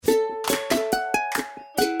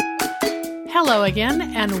Hello again,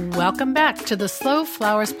 and welcome back to the Slow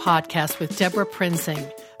Flowers Podcast with Deborah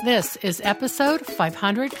Prinzing. This is episode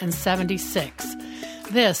 576.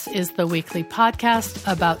 This is the weekly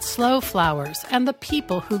podcast about slow flowers and the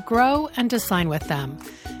people who grow and design with them.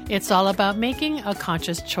 It's all about making a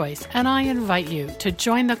conscious choice, and I invite you to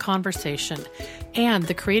join the conversation and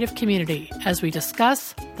the creative community as we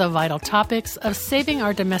discuss the vital topics of saving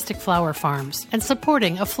our domestic flower farms and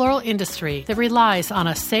supporting a floral industry that relies on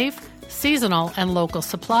a safe, seasonal, and local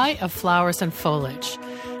supply of flowers and foliage.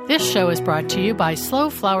 This show is brought to you by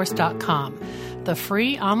slowflowers.com, the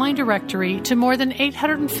free online directory to more than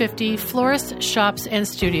 850 florists, shops, and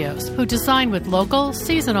studios who design with local,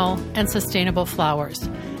 seasonal, and sustainable flowers,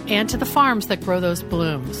 and to the farms that grow those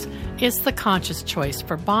blooms. It's the conscious choice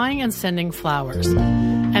for buying and sending flowers.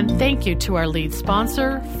 And thank you to our lead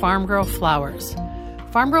sponsor, Farm Girl Flowers.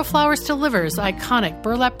 Farm Girl Flowers delivers iconic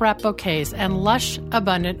burlap wrap bouquets and lush,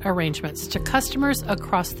 abundant arrangements to customers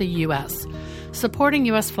across the U.S., supporting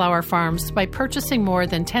U.S. flower farms by purchasing more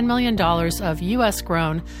than $10 million of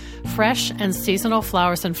U.S.-grown, fresh, and seasonal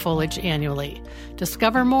flowers and foliage annually.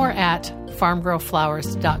 Discover more at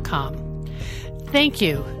farmgirlflowers.com. Thank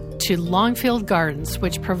you to Longfield Gardens,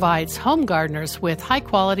 which provides home gardeners with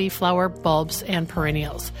high-quality flower bulbs and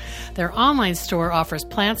perennials. Their online store offers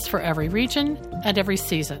plants for every region and every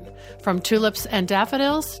season, from tulips and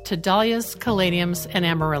daffodils to dahlias, caladiums, and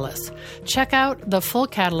amaryllis. Check out the full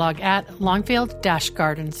catalog at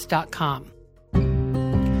longfield-gardens.com.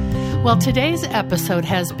 Well, today's episode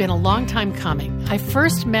has been a long time coming. I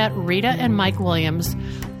first met Rita and Mike Williams,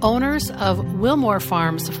 owners of Wilmore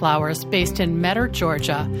Farms Flowers based in Metter,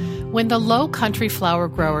 Georgia, when the Low Country flower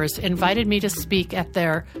growers invited me to speak at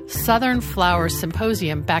their Southern Flower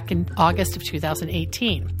Symposium back in August of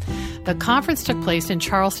 2018. The conference took place in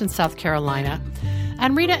Charleston, South Carolina,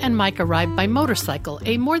 and Rita and Mike arrived by motorcycle,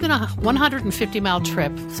 a more than 150-mile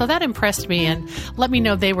trip, so that impressed me and let me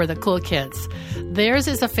know they were the cool kids. Theirs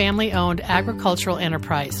is a family-owned agricultural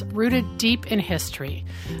enterprise rooted deep in history.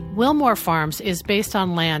 Wilmore Farms is based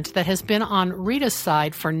on land that has been on Rita's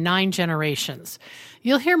side for 9 generations.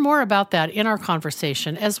 You'll hear more about that in our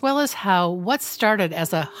conversation, as well as how what started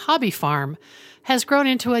as a hobby farm has grown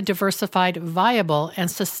into a diversified, viable, and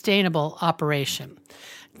sustainable operation.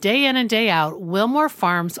 Day in and day out, Wilmore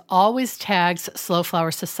Farms always tags Slow Flower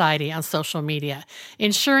Society on social media,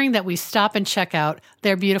 ensuring that we stop and check out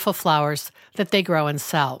their beautiful flowers that they grow and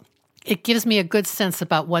sell. It gives me a good sense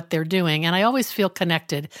about what they're doing, and I always feel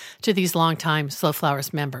connected to these longtime Slow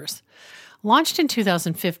Flowers members. Launched in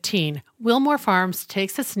 2015, Wilmore Farms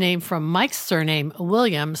takes its name from Mike's surname,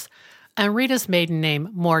 Williams, and Rita's maiden name,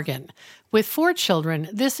 Morgan. With 4 children,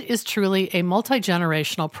 this is truly a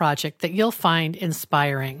multi-generational project that you'll find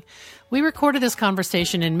inspiring. We recorded this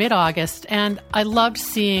conversation in mid-August, and I loved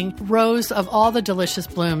seeing rows of all the delicious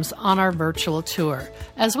blooms on our virtual tour,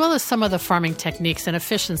 as well as some of the farming techniques and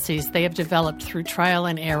efficiencies they have developed through trial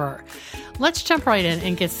and error. Let's jump right in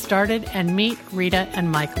and get started and meet Rita and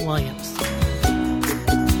Mike Williams.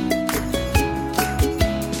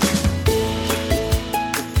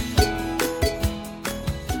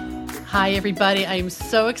 Hi, everybody. I am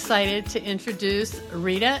so excited to introduce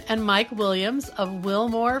Rita and Mike Williams of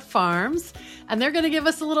Wilmore Farms, and they're going to give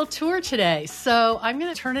us a little tour today. So I'm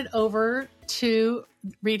going to turn it over to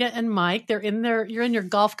Rita and Mike. You're in your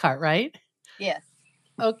golf cart, right? Yes.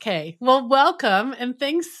 Okay. Well, welcome, and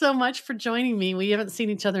thanks so much for joining me. We haven't seen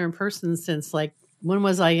each other in person since, when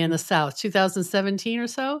was I in the South? 2017 or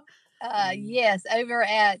so? Yes, over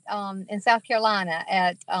at in South Carolina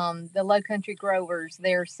at the Low Country Growers,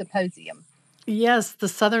 their symposium. Yes, the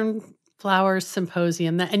Southern Flowers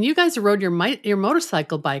Symposium. And you guys rode your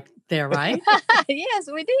motorcycle bike there, right? Yes,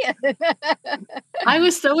 we did. I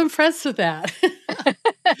was so impressed with that.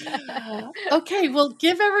 Okay, well,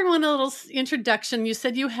 give everyone a little introduction. You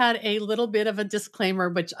said you had a little bit of a disclaimer,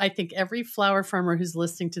 which I think every flower farmer who's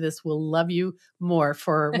listening to this will love you more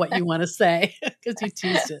for what you want to say, because you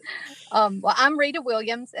teased it. Well, I'm Rita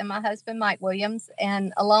Williams and my husband, Mike Williams,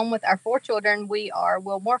 and along with our 4 children, we are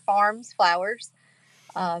Wilmore Farms Flowers.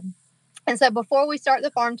 And so before we start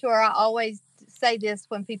the farm tour, I always say this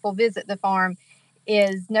when people visit the farm,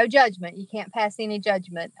 is no judgment. You can't pass any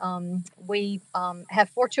judgment. We have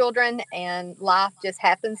 4 children and life just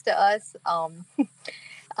happens to us.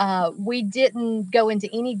 We didn't go into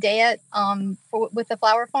any debt with the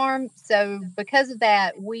flower farm. So because of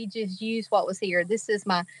that, we just use what was here. This is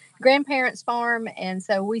my grandparents' farm. And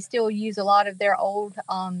so we still use a lot of their old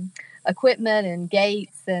equipment and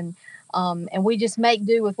gates and we just make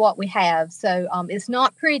do with what we have. So it's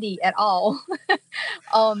not pretty at all,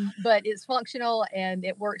 but it's functional and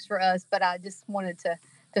it works for us. But I just wanted to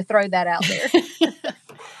to throw that out there.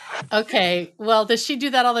 Okay. Well, does she do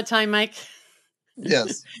that all the time, Mike?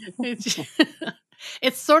 Yes.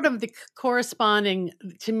 It's sort of the corresponding,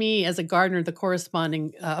 to me as a gardener, the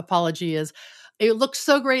corresponding apology is, it looked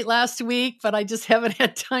so great last week, but I just haven't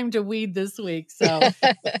had time to weed this week. So,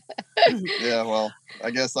 Yeah, well, I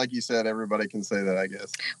guess like you said, everybody can say that, I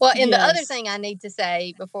guess. Well, and the other Yes. thing I need to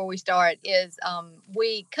say before we start is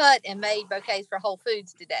we cut and made bouquets for Whole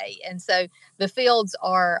Foods today, and so the fields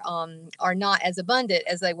are not as abundant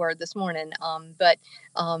as they were this morning. But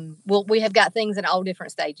we have got things in all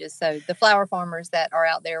different stages, so the flower farmers that are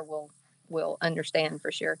out there will understand for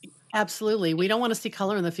sure. Absolutely. We don't want to see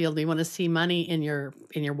color in the field. We want to see money in your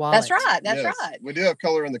wallet. That's right. That's Yes. right. We do have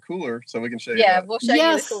color in the cooler, so we can show you Yeah, that. we'll show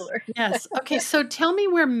you the cooler. Yes. Okay. So tell me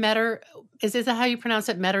where Metter is that how you pronounce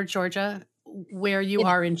it? Metter, Georgia, where you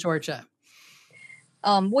are in Georgia.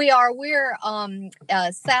 We're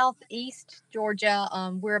southeast Georgia.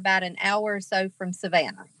 We're about an hour or so from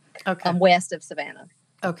Savannah. Okay. West of Savannah.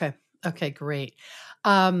 Okay. Okay, great.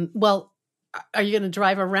 Well, are you going to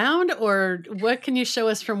drive around, or what can you show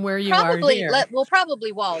us from where you are here? We'll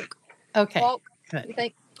probably walk. Okay. Walk, Good. you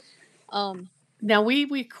think? Now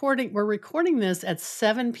we're recording this at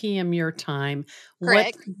 7 p.m. your time.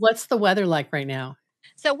 Correct. What's the weather like right now?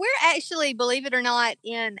 So we're actually, believe it or not,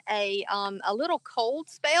 in a little cold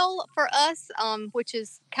spell for us, which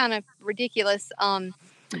is kind of ridiculous.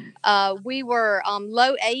 We were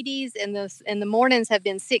low 80s, and the mornings have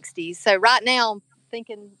been 60s. So right now, I'm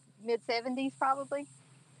thinking mid 70s probably.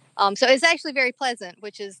 So it's actually very pleasant,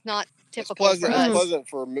 which is not typical for us. It's pleasant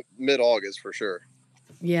for mid-August for sure.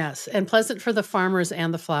 Yes, and pleasant for the farmers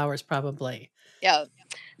and the flowers probably. Yeah.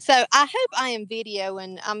 So I hope I am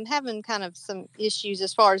videoing. I'm having kind of some issues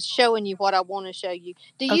as far as showing you what I want to show you.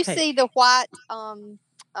 Do you see the white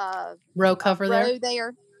row cover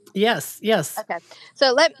there? Yes. Okay.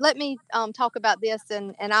 So let me talk about this,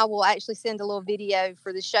 and I will actually send a little video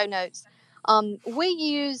for the show notes. We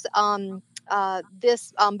use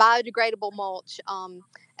this biodegradable mulch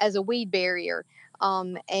as a weed barrier.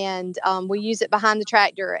 And we use it behind the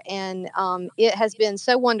tractor, and it has been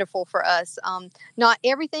so wonderful for us. Not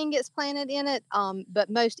everything gets planted in it, but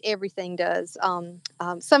most everything does.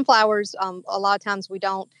 Sunflowers, a lot of times we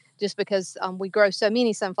don't, just because we grow so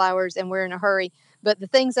many sunflowers and we're in a hurry. But the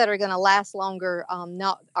things that are going to last longer,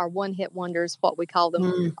 not our one-hit wonders, what we call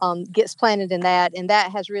them, gets planted in that, and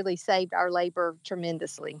that has really saved our labor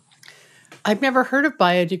tremendously. I've never heard of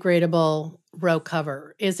biodegradable row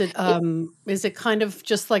cover. Is it kind of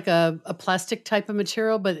just like a plastic type of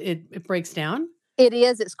material, but it breaks down? It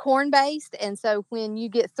is. It's corn based, and so when you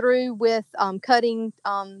get through with cutting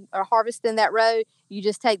or harvesting that row, you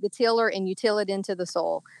just take the tiller and you till it into the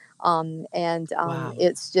soil. Wow.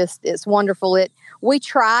 It's wonderful. We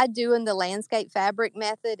tried doing the landscape fabric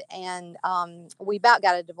method, and we about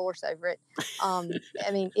got a divorce over it.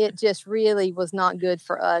 I mean, it just really was not good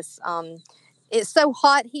for us. It's so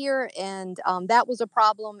hot here, and that was a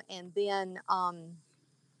problem. And then,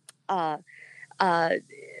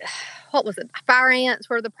 what was it? Fire ants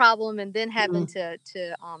were the problem, and then having to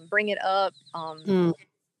bring it up.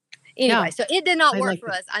 Anyway, so it did not work for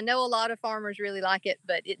us. I know a lot of farmers really like it,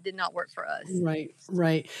 but it did not work for us.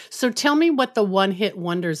 Right. So tell me what the one-hit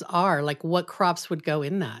wonders are. Like, what crops would go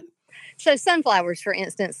in that? So sunflowers, for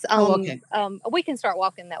instance. Okay. We can start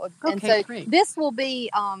walking that way. Okay, and so great. This will be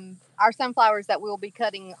our sunflowers that we'll be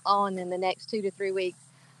cutting on in the next 2 to 3 weeks.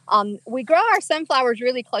 We grow our sunflowers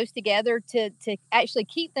really close together to actually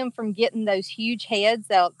keep them from getting those huge heads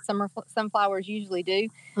that sunflowers usually do.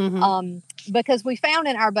 Because we found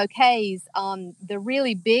in our bouquets, the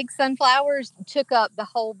really big sunflowers took up the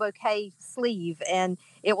whole bouquet sleeve, and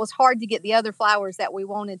it was hard to get the other flowers that we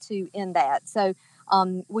wanted to in that. So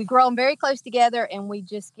we grow them very close together, and we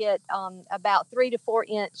just get about 3 to 4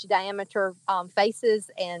 inch diameter faces,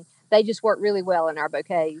 and they just work really well in our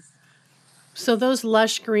bouquets. So those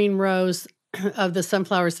lush green rows of the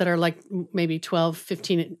sunflowers that are like maybe 12,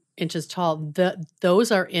 15 inches tall,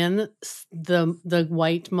 those are in the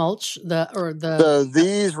white mulch,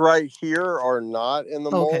 these right here are not in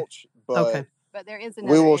the mulch, but there is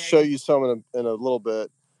we will show you some in a little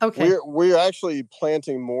bit. Okay. We're actually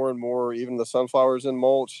planting more and more, even the sunflowers in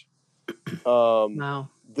mulch. Wow.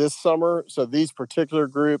 This summer. So these particular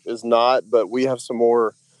group is not, but we have some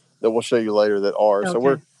more that we'll show you later that are. Okay. So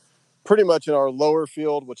we're pretty much in our lower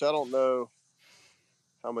field, which I don't know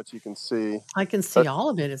how much you can see. I can see all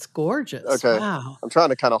of it. It's gorgeous. Okay. Wow. I'm trying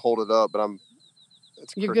to kind of hold it up, but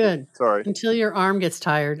You're good. Sorry. Until your arm gets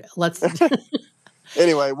tired. Let's.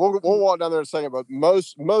 Anyway, we'll walk down there in a second, but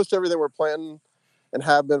most everything we're planting and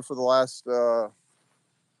have been for the last,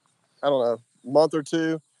 month or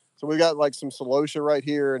two. So we got like some celosia right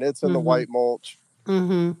here, and it's in the white mulch.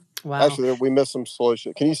 Wow. Actually, we missed some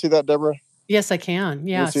celosia. Can you see that, Deborah? Yes, I can.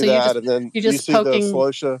 Yeah. You see that, and then you see poking, the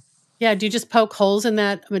celosia. Yeah. Do you just poke holes in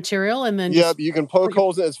that material and then? Yeah, you can poke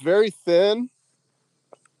holes in it. It's very thin.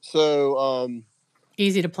 So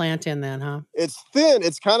easy to plant in then, huh? It's thin.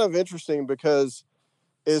 It's kind of interesting because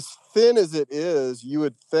as thin as it is, you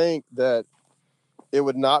would think that it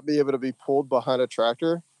would not be able to be pulled behind a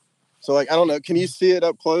tractor. So like, I don't know. Can you see it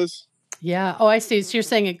up close? Yeah. Oh, I see. So you're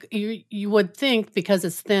saying you would think because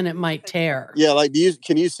it's thin, it might tear. Yeah. Like,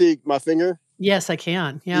 can you see my finger? Yes, I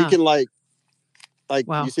can. Yeah. You can like,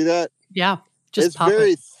 wow. You see that? Yeah. It's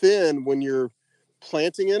very thin when you're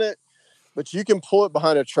planting in it, but you can pull it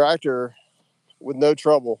behind a tractor with no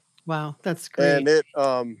trouble. Wow. That's great. And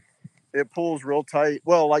it pulls real tight.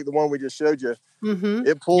 Well, like the one we just showed you,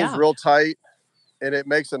 it pulls real tight and it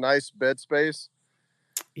makes a nice bed space.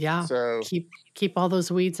 Yeah. So keep all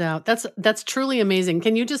those weeds out. That's truly amazing.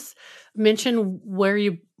 Can you just mention where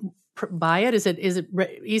you buy it? Is it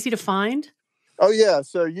easy to find? Oh yeah.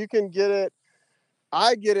 So you can get it.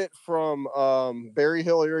 I get it from Berry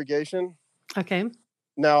Hill Irrigation. Okay.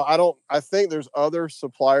 Now I think there's other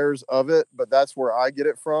suppliers of it, but that's where I get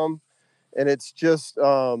it from. And it's just,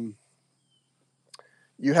 you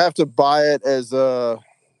have to buy it as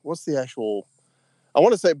what's the actual, I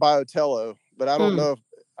want to say Biotello, but I don't know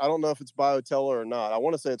if it's Biotello or not. I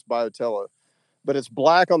want to say it's Biotello, but it's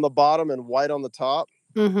black on the bottom and white on the top.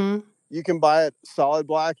 You can buy it solid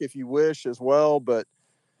black if you wish as well, but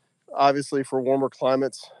obviously for warmer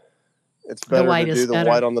climates, it's better to do the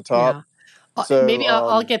white on the top. Yeah. So maybe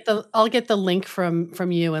I'll get the link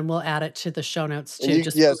from you, and we'll add it to the show notes too.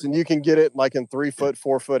 And you can get it like in 3 foot,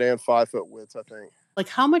 4 foot, and 5 foot widths, I think. Like,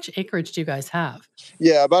 how much acreage do you guys have?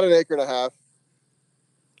 Yeah, about 1.5 acres.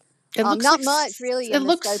 It looks not much, really. It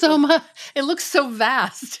looks so much. It looks so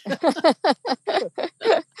vast.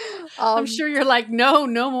 I'm sure you're like, no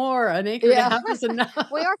more. 1.5 acres is enough.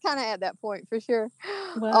 We are kind of at that point for sure.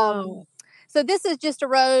 Wow. So this is just a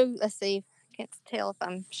row. Let's see. Can't tell if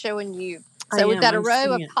I'm showing you. So we've got a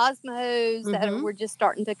row of cosmos that we're just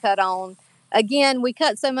starting to cut on. Again, we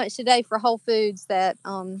cut so much today for Whole Foods that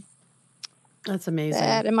that's amazing.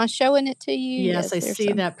 Am I showing it to you? Yes, I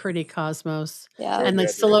see that pretty cosmos. Yeah. And the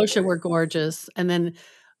celosia were gorgeous. And then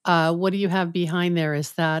what do you have behind there?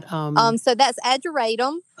 Is that so that's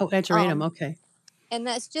ageratum. Oh, ageratum, okay. And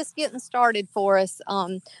that's just getting started for us.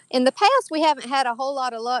 In the past we haven't had a whole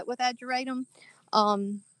lot of luck with ageratum.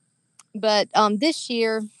 But this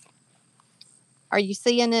year, are you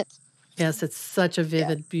seeing it? Yes, it's such a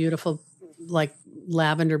vivid, beautiful, like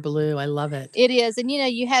lavender blue. I love it. It is. And,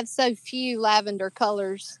 you have so few lavender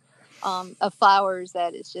colors of flowers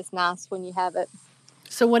that it's just nice when you have it.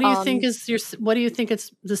 So what do you think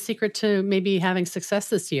is the secret to maybe having success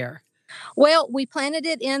this year? Well, we planted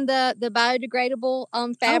it in the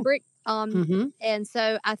biodegradable fabric. And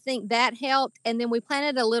so I think that helped. And then we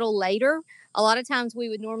planted a little later. A lot of times we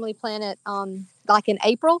would normally plant it like in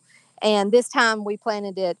April, and this time we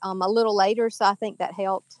planted it a little later, so I think that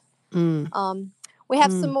helped. We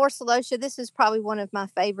have some more celosia. This is probably one of my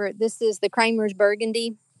favorite. This is the Kramer's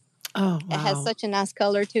Burgundy. Oh, wow. It has such a nice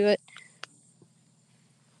color to it.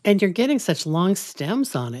 And you're getting such long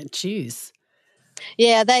stems on it. Jeez.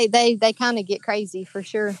 Yeah, they kind of get crazy for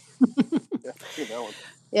sure.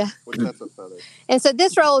 Yeah. That's a feather. And so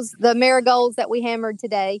this row is the marigolds that we hammered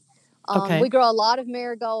today. Okay. We grow a lot of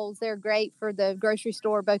marigolds. They're great for the grocery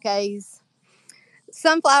store bouquets.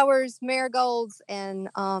 Sunflowers, marigolds, and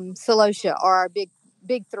celosia are our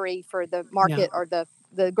big three for the market or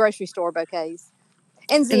the grocery store bouquets.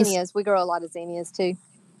 And zinnias. We grow a lot of zinnias too.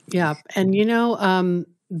 Yeah. And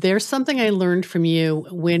there's something I learned from you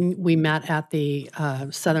when we met at the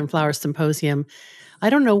Southern Flower Symposium. I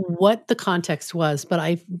don't know what the context was, but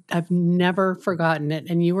I've never forgotten it.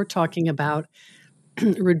 And you were talking about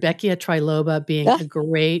Rudbeckia triloba being a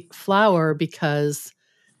great flower because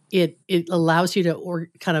it allows you to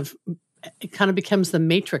it kind of becomes the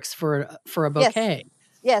matrix for a bouquet.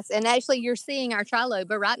 Yes, and actually you're seeing our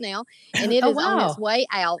triloba right now, and it is on its way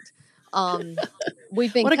out.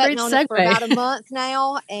 We've been cutting on it for about a month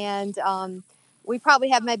now, and we probably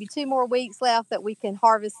have maybe 2 more weeks left that we can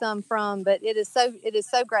harvest some from. But it is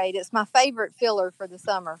so great. It's my favorite filler for the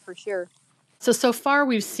summer for sure. So far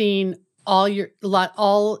we've seen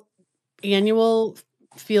all annual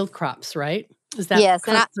field crops, right? Is that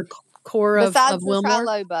the core of Wilmore? Besides the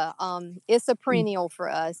triloba, it's a perennial for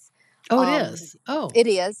us. Oh, it is. Oh, it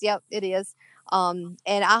is. Yep, it is. And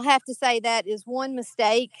I have to say that is one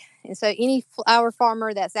mistake. And so any flower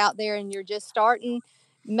farmer that's out there and you're just starting,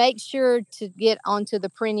 make sure to get onto the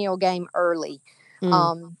perennial game early.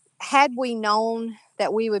 Had we known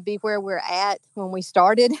that we would be where we're at when we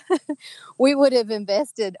started, we would have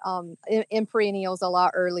invested in perennials a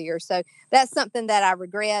lot earlier. So that's something that I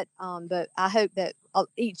regret, but I hope that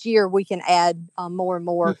each year we can add more and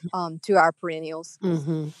more to our perennials.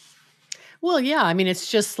 Well, yeah, I mean,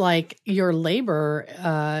 it's just like your labor,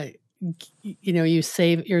 you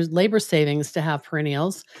save your labor savings to have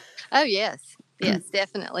perennials. Oh, yes. Yes,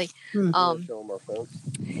 definitely.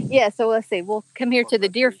 Yeah, so let's see. We'll come here to the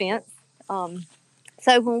deer fence.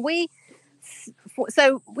 So when we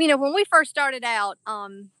first started out,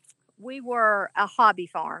 we were a hobby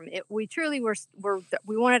farm. We truly were.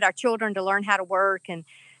 We wanted our children to learn how to work and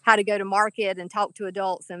how to go to market and talk to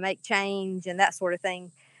adults and make change and that sort of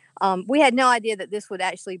thing. We had no idea that this would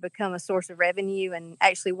actually become a source of revenue. And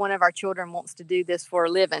actually, one of our children wants to do this for a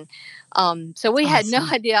living. So we had no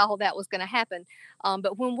idea how that was going to happen.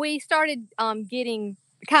 But when we started getting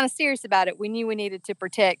kind of serious about it, we knew we needed to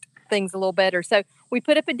protect things a little better. So we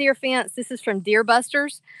put up a deer fence. This is from Deer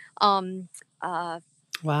Busters. Wow.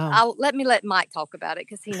 Let Mike talk about it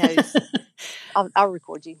because he knows. I'll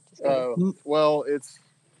record you. Well,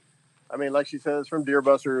 like she said, it's from Deer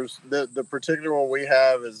Busters. The particular one we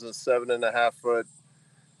have is a 7.5 foot,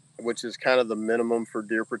 which is kind of the minimum for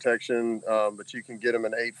deer protection. But you can get them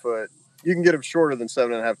an 8 foot. You can get them shorter than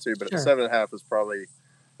 7.5 too, but 7.5 is probably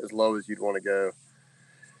as low as you'd want to go.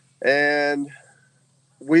 And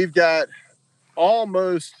we've got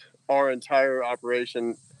almost our entire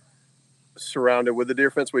operation surrounded with the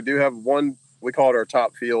deer fence. We do have one, we call it our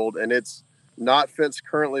top field, and it's not fenced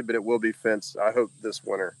currently, but it will be fenced, I hope, this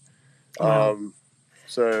winter. Wow.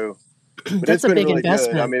 So that's a big really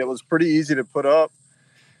investment. Good. I mean, it was pretty easy to put up,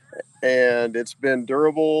 and it's been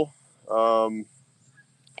durable.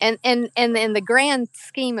 And in the grand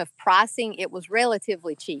scheme of pricing, it was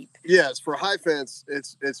relatively cheap. Yes, for high fence,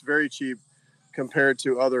 it's very cheap compared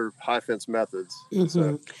to other high fence methods.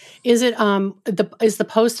 So. Is it is the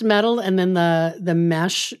post metal and then the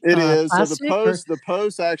mesh? It is. So the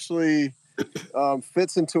post actually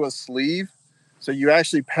fits into a sleeve. So you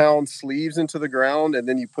actually pound sleeves into the ground, and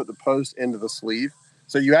then you put the post into the sleeve.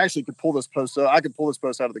 So you actually could pull this post up. I could pull this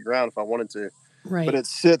post out of the ground if I wanted to. Right. But it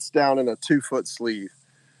sits down in a 2 foot sleeve.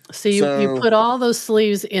 So you put all those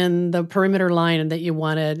sleeves in the perimeter line that you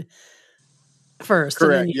wanted first.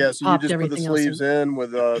 Correct. And then So you just put the sleeves in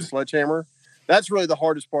with a sledgehammer. That's really the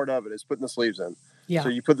hardest part of it, is putting the sleeves in. Yeah. So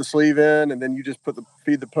you put the sleeve in, and then you just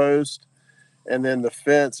feed the post, and then the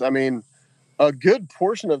fence. I mean, a good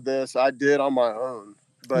portion of this I did on my own.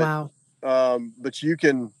 But, wow. But you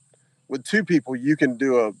can, with 2 people, you could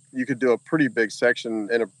do a pretty big section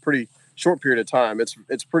in a pretty short period of time.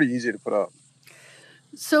 It's pretty easy to put up.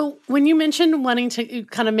 So when you mentioned wanting to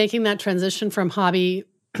kind of making that transition from hobby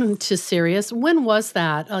to serious, when was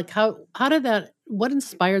that? Like how did that, what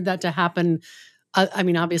inspired that to happen? I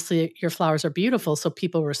mean, obviously your flowers are beautiful, so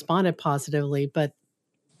people responded positively, but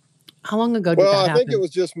how long ago did that happen? Well, I think it was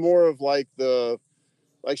just more of like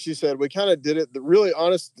she said, we kind of did it.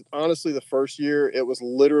 Honestly, the first year, it was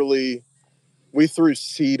literally, we threw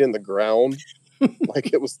seed in the ground.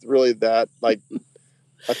 Like it was really that, like,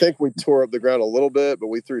 I think we tore up the ground a little bit, but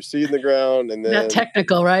we threw seed in the ground, and then that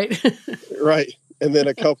technical, right? Right. And then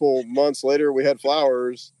a couple months later we had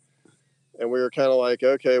flowers, and we were kind of like,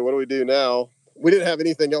 okay, what do we do now? We didn't have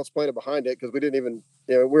anything else planted behind it because we didn't even,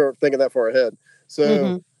 we weren't thinking that far ahead.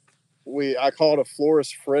 So I called a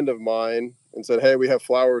florist friend of mine and said, hey, we have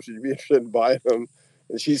flowers. Would you be interested in buying them?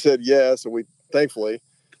 And she said yes. And thankfully.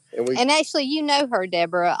 And actually, you know her,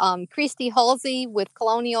 Deborah, Christy Halsey with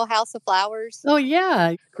Colonial House of Flowers. Oh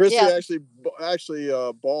yeah, Christy actually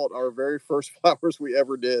bought our very first flowers we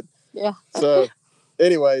ever did. Yeah. So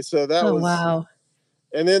anyway, so that was wow.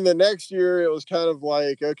 And then the next year, it was kind of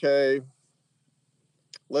like, okay,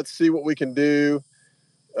 let's see what we can do.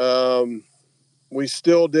 We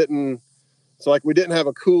still didn't. So like, we didn't have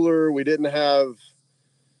a cooler. We didn't have.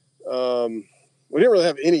 We didn't really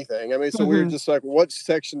have anything. I mean, so we were just like, what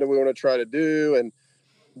section do we want to try to do? And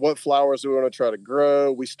what flowers do we want to try to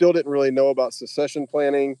grow? We still didn't really know about succession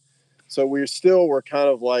planting. So we're kind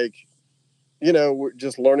of like, we're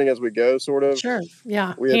just learning as we go, sort of. Sure.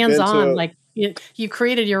 Yeah. Hands-on. Like you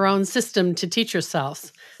created your own system to teach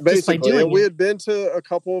yourselves. Basically. And we had been to a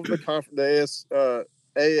couple of the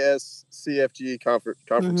ASCFG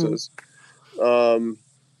conferences.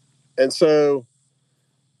 And so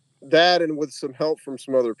that, and with some help from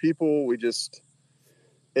some other people, we've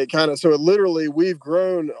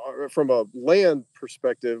grown from a land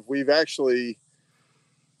perspective. We've actually,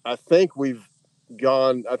 I think we've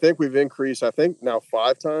gone, I think we've increased, I think now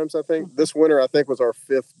 5 times. I think this winter, I think was our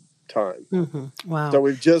 5th time. Wow. So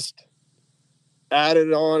we've just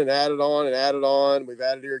added on and added on and added on. We've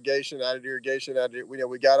added irrigation.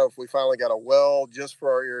 We finally got a well just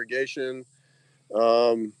for our irrigation.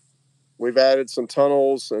 We've added some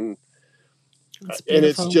tunnels, and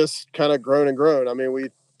it's just kind of grown and grown. I mean, we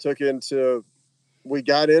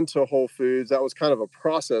got into Whole Foods. That was kind of a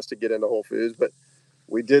process to get into Whole Foods, but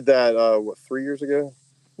we did that 3 years ago?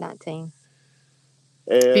 19.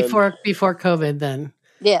 And before COVID then.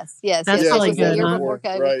 Yes. That's really good. The year before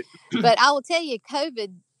COVID. Right. But I will tell you,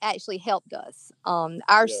 COVID actually helped us.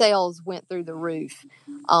 Our sales went through the roof.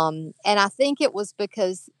 And I think it was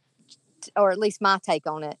because, or at least my take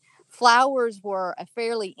on it, flowers were a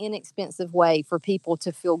fairly inexpensive way for people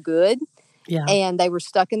to feel good. Yeah. And they were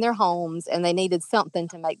stuck in their homes and they needed something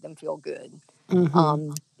to make them feel good.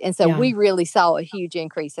 And so we really saw a huge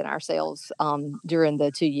increase in our sales during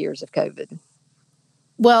the 2 years of COVID.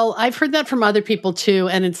 Well, I've heard that from other people too,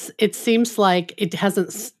 and it seems like it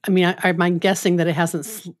hasn't. I mean, I'm guessing that it hasn't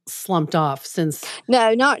slumped off since.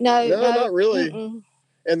 No, not really. Mm-mm.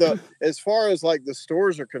 And as far as like the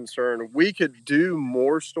stores are concerned, we could do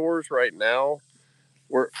more stores right now.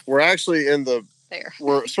 We're actually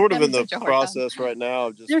we're sort of in the process right now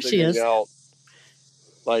of just figuring out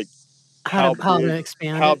like how to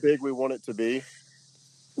expand how big we want it to be.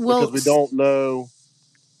 Well, because we don't know.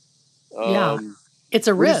 It's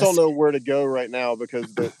a risk. We just don't know where to go right now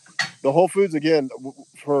because the Whole Foods, again,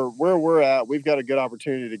 for where we're at, we've got a good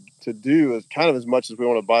opportunity to do as much as we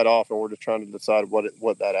want to bite off, and we're just trying to decide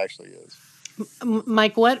what that actually is.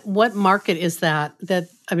 Mike, what market is that?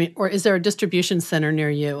 Or is there a distribution center near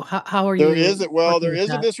you? How are you? There is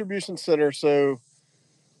a distribution center. So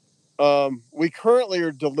we currently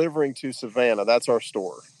are delivering to Savannah. That's our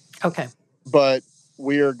store. Okay. But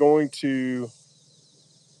we are going to,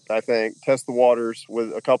 I think, test the waters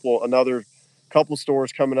with another couple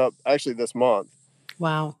stores coming up actually this month.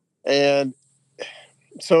 Wow. And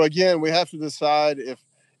so again, we have to decide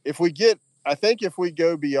if we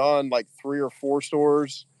go beyond like 3 or 4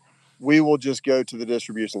 stores, we will just go to the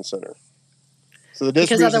distribution center. So the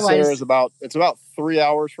distribution center is about 3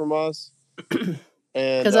 hours from us.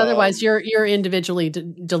 And because otherwise you're individually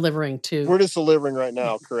delivering to. We're just delivering right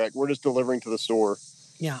now. Correct. We're just delivering to the store.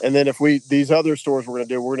 Yeah. And then these other stores we're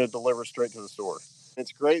going to deliver straight to the store.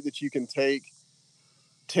 It's great that you can take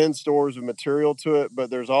 10 stores of material to it, but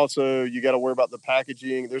there's also, you got to worry about the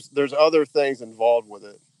packaging. There's other things involved with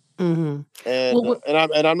it. Mm-hmm.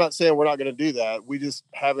 And I'm not saying we're not going to do that. We just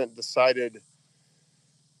haven't decided.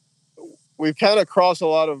 We've kind of crossed a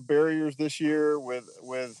lot of barriers this year with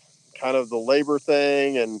kind of the labor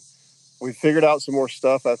thing, and we figured out some more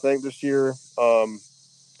stuff, I think, this year.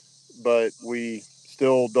 But we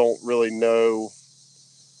still don't really know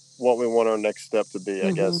what we want our next step to be,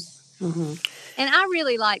 I guess. Mm-hmm. And I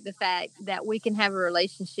really like the fact that we can have a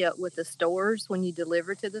relationship with the stores when you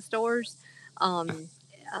deliver to the stores.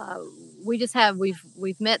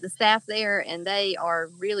 We've met the staff there, and they are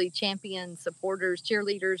really champion supporters,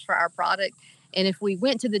 cheerleaders for our product. And if we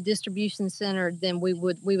went to the distribution center, then we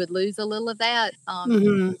would lose a little of that.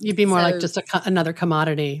 You'd be more like just another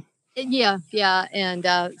commodity. Yeah. And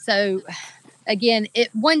so again,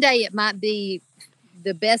 one day it might be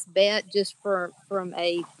the best bet just from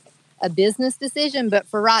a business decision, but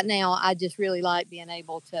for right now, I just really like being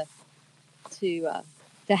able to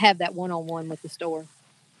have that one-on-one with the store.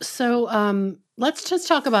 So let's just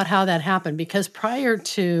talk about how that happened, because prior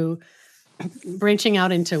to branching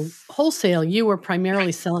out into wholesale, you were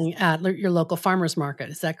primarily selling at your local farmers market.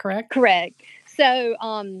 Is that correct? Correct. So,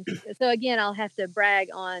 so again, I'll have to brag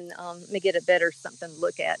on. Let me get something to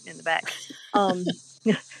look at in the back.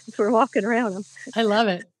 We're walking around them. I love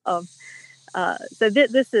it. So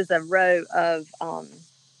this is a row of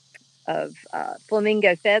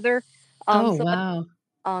flamingo feather. Wow.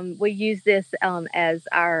 We use this as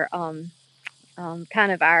our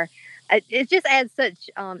kind of our. It just adds such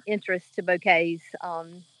interest to bouquets.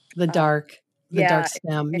 The dark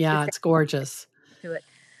stem. Yeah, it's gorgeous. To it.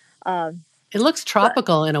 It looks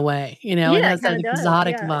tropical in a way. It has that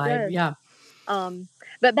exotic vibe. Yeah.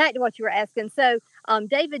 But back to what you were asking. So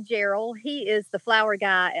David Gerald, he is the flower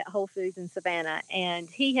guy at Whole Foods in Savannah, and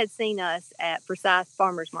he had seen us at Precise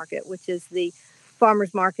Farmers Market, which is the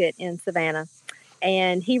farmers market in Savannah.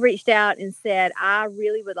 And he reached out and said, I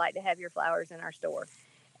really would like to have your flowers in our store.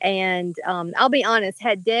 And I'll be honest,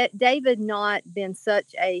 had David not been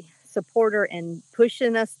such a supporter and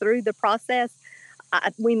pushing us through the process,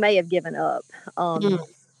 we may have given up.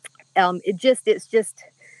 It's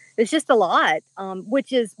just a lot,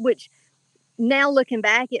 which now looking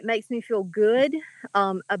back, it makes me feel good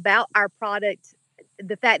about our product,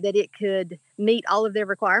 the fact that it could meet all of their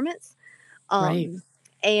requirements. Right.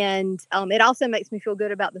 And it also makes me feel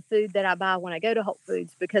good about the food that I buy when I go to Whole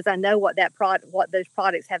Foods, because I know what those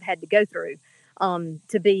products have had to go through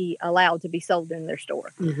to be allowed to be sold in their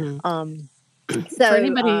store. Mm-hmm. So for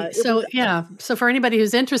anybody, so for anybody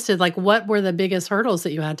who's interested, like, what were the biggest hurdles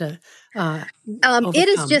that you had to overcome? It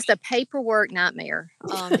is just a paperwork nightmare,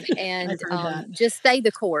 and just stay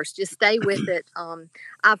the course. Just stay with it.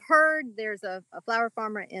 I've heard there's a flower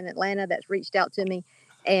farmer in Atlanta that's reached out to me,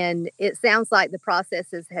 and it sounds like the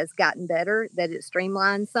process has gotten better, that it's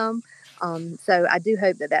streamlined some. So I do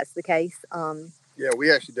hope that that's the case. Yeah,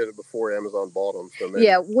 we actually did it before Amazon bought them. So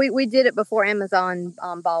yeah, we did it before Amazon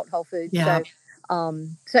bought Whole Foods. Yeah.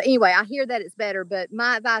 So anyway, I hear that it's better, but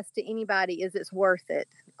my advice to anybody is it's worth it.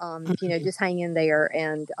 Just hang in there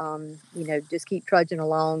and, just keep trudging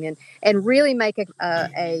along and really make a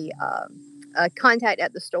contact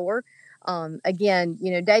at the store. Again,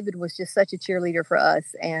 David was just such a cheerleader for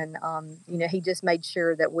us, and, he just made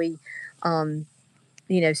sure that we,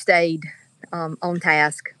 stayed on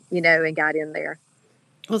task, and got in there.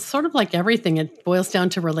 Well, it's sort of like everything. It boils down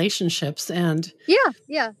to relationships, and yeah,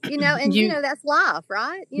 that's life,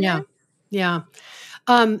 right? Yeah.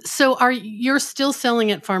 So you're still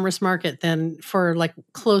selling at Farmers Market then, for like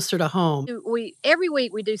closer to home? Every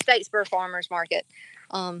week we do Statesboro Farmers Market.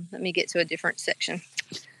 Let me get to a different section.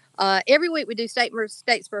 Every week we do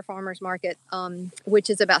Statesboro Farmers Market, which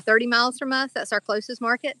is about 30 miles from us. That's our closest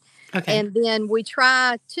market. Okay. And then we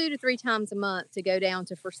try 2 to 3 times a month to go down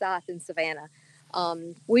to Forsyth and Savannah.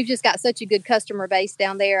 We've just got such a good customer base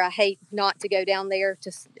down there. I hate not to go down there.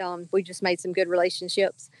 We just made some good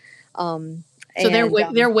relationships. So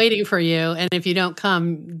they're waiting for you, and if you don't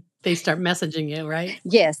come, they start messaging you, right?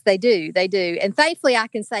 Yes, they do. They do. And thankfully, I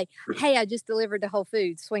can say, "Hey, I just delivered to Whole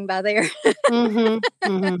Foods. Swing by there." Mm-hmm,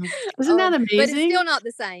 mm-hmm. Isn't that amazing? But it's still not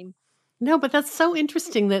the same. No, but that's so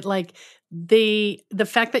interesting that, like, the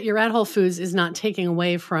fact that you're at Whole Foods is not taking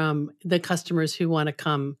away from the customers who want to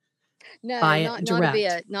come. No, not a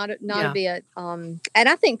bit. Not a bit. And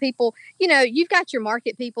I think people, you've got your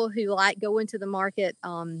market people who like go into the market.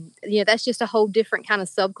 That's just a whole different kind of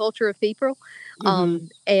subculture of people. Mm-hmm.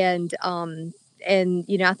 And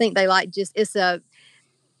I think they like they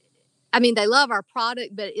love our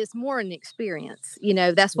product, but it's more an experience.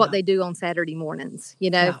 That's what they do on Saturday mornings,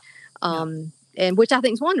 and which I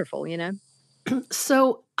think is wonderful,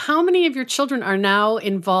 So how many of your children are now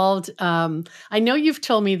involved? I know you've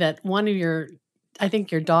told me that I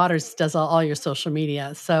think your daughters does all your social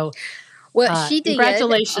media. So she did.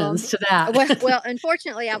 Congratulations to that. Well,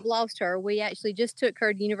 unfortunately, I've lost her. We actually just took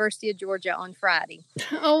her to University of Georgia on Friday.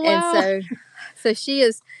 Oh, wow. And so she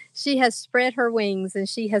has spread her wings and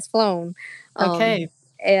she has flown. Okay.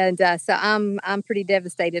 And so I'm pretty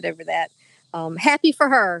devastated over that. Happy for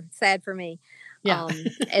her, sad for me. Yeah.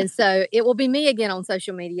 And so it will be me again on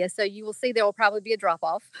social media. So you will see there will probably be a drop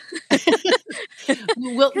off.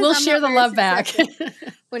 We'll share the love back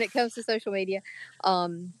when it comes to social media.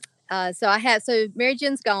 So Mary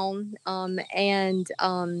Jen's gone, and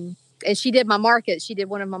she did my market. She did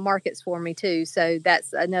one of my markets for me too. So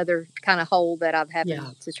that's another kind of hole that I've had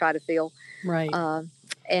to try to fill. Right.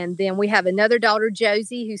 And then we have another daughter,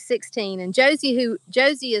 Josie, who's 16, and Josie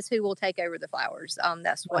is who will take over the flowers.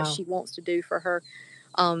 That's what she wants to do for her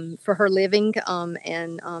living,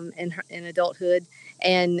 and in adulthood.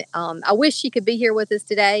 And I wish she could be here with us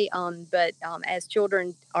today, but as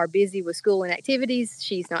children are busy with school and activities,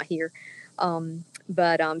 she's not here.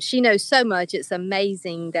 But she knows so much. It's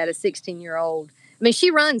amazing that a 16-year-old. I mean,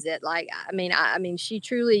 she runs it. She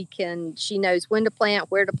truly can. She knows when to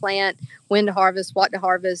plant, where to plant, when to harvest, what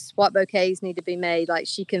bouquets need to be made. Like,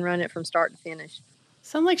 she can run it from start to finish.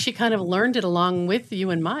 Sounds like she kind of learned it along with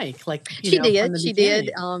you and Mike. Like, she did.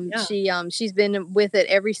 She's been with it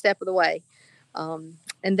every step of the way. And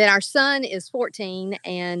then our son is 14,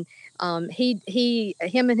 and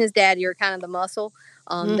him and his daddy are kind of the muscle.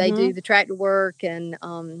 They do the tractor work and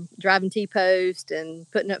driving T-post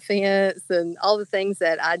and putting up fence and all the things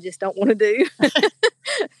that I just don't want to do.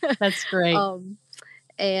 That's great.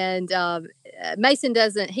 And Mason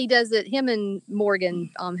doesn't. He does it. Him and Morgan,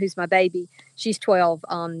 who's my baby, she's 12.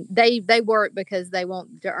 They work because they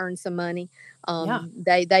want to earn some money.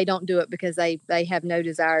 They don't do it because they have no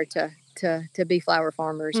desire to be flower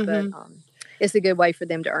farmers. But it's a good way for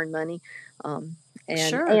them to earn money.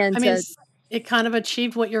 Sure. It kind of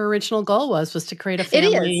achieved what your original goal was to create a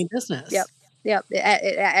family business. Yep.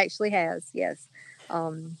 It actually has. Yes.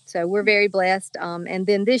 So we're very blessed. And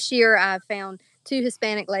then this year I found 2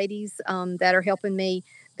 Hispanic ladies that are helping me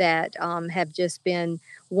that have just been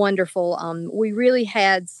wonderful. We really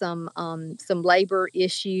had some labor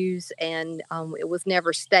issues, and it was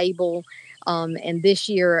never stable. And this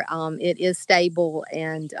year it is stable,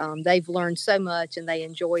 and they've learned so much, and they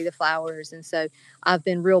enjoy the flowers. And so I've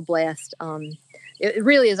been real blessed. It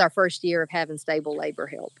really is our first year of having stable labor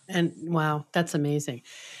help. And wow, that's amazing.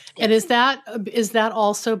 Yeah. And is that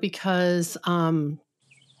also because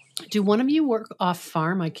do one of you work off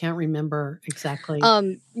farm? I can't remember exactly.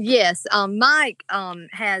 Yes. Mike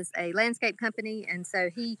has a landscape company, and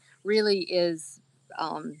so he really is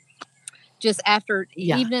just after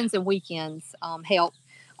evenings and weekends help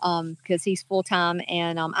because he's full time.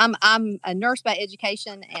 And I'm a nurse by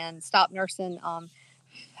education and stopped nursing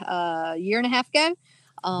a year and a half ago.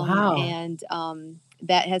 Wow. And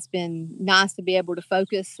that has been nice to be able to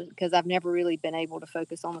focus, because I've never really been able to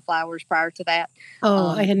focus on the flowers prior to that. Oh,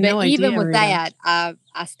 I had no idea. Even with that, I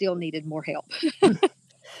still needed more help.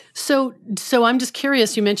 So I'm just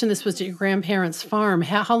curious. You mentioned this was your grandparents' farm.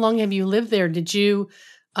 How long have you lived there? Did you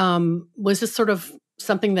was this sort of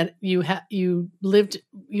something that you lived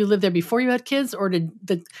there before you had kids, or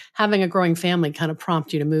did having a growing family kind of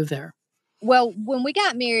prompt you to move there? Well, when we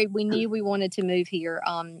got married, we knew we wanted to move here.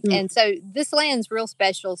 And so this land's real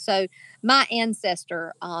special. So my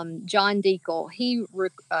ancestor, John Deacle, he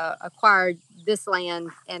acquired this land,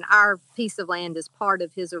 and our piece of land is part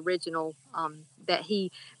of his original that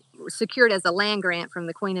he secured as a land grant from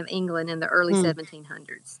the Queen of England in the early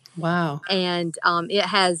 1700s. Wow. And it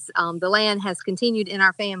has, the land has continued in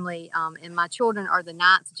our family, and my children are the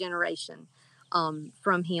 9th generation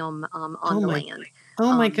from him on the land.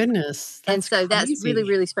 Oh my goodness. And so that's really,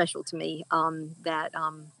 really special to me that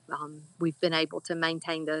we've been able to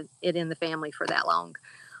maintain it in the family for that long.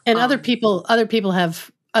 And other people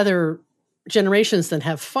have other generations that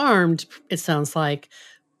have farmed, it sounds like,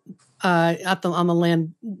 on the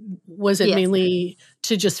land. Was it mainly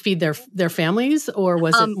to just feed their families, or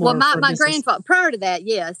was it more? Well, my grandfather, prior to that,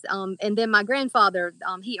 yes. And then my grandfather,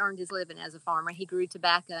 he earned his living as a farmer. He grew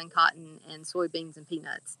tobacco and cotton and soybeans and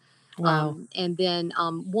peanuts. Wow. And then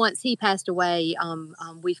once he passed away,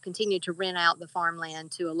 we've continued to rent out the farmland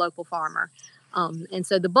to a local farmer. And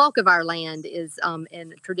so the bulk of our land is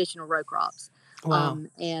in traditional row crops. Wow.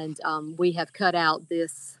 And we have cut out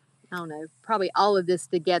this, I don't know, probably all of this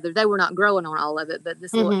together. They were not growing on all of it, but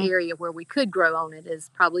this little area where we could grow on it is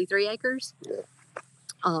probably 3 acres.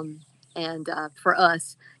 And for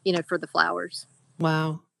us, for the flowers.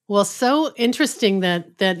 Wow. Well, so interesting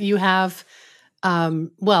that you have,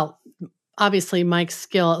 obviously Mike's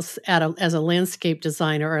skills as a landscape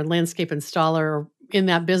designer or a landscape installer in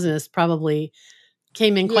that business probably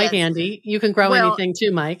came in quite handy. You can grow anything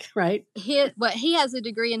too, Mike, right? He has a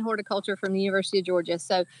degree in horticulture from the University of Georgia.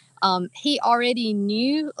 So he already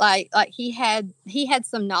knew, like he had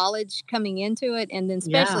some knowledge coming into it, and then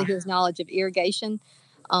especially his knowledge of irrigation.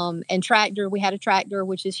 And tractor, we had a tractor,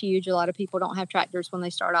 which is huge. A lot of people don't have tractors when they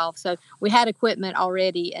start off. So we had equipment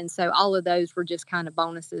already. And so all of those were just kind of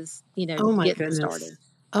bonuses, getting started.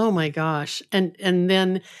 Oh my gosh. And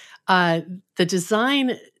then the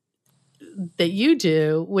design that you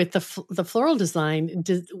do with the floral design,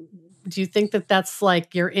 do you think that that's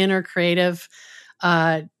like your inner creative,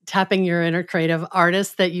 tapping your inner creative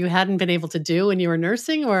artist that you hadn't been able to do when you were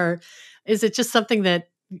nursing? Or is it just something that,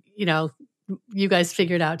 you guys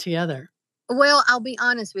figured out together? Well, I'll be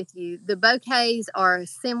honest with you. The bouquets are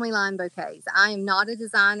assembly line bouquets. I am not a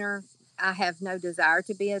designer. I have no desire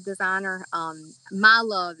to be a designer. My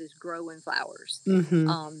love is growing flowers. So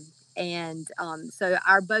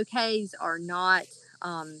our bouquets are not,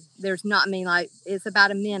 it's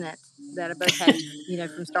about a minute that a bouquet,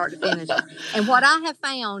 from start to finish. And what I have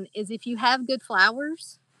found is if you have good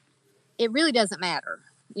flowers, it really doesn't matter,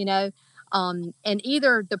 and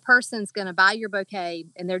either the person's going to buy your bouquet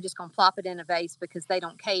and they're just going to plop it in a vase because they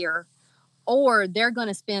don't care, or they're going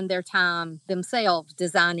to spend their time themselves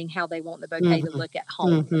designing how they want the bouquet to look at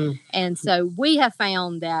home. And so we have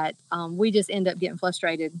found that we just end up getting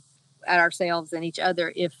frustrated at ourselves and each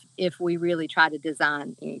other if we really try to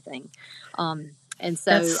design anything. And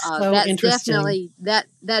so that's definitely, that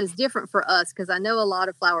is different for us, because I know a lot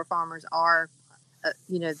of flower farmers are,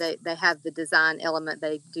 they have the design element.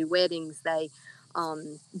 They do weddings, they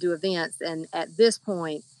do events. And at this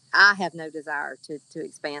point, I have no desire to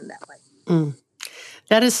expand that way.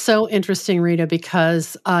 That is so interesting, Rita,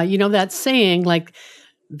 because, that saying, like,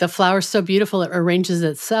 the flower's so beautiful, it arranges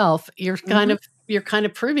itself. You're kind of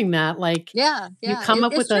proving that, like, you come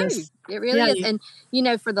up with true. It really is. And,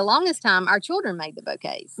 for the longest time, our children made the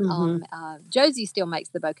bouquets. Josie still makes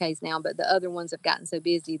the bouquets now, but the other ones have gotten so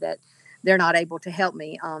busy that they're not able to help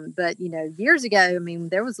me. But years ago, I mean,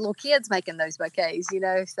 there was little kids making those bouquets,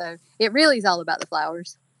 so it really is all about the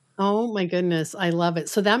flowers. Oh my goodness, I love it.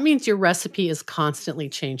 So that means your recipe is constantly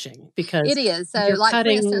changing because it is. So you're like,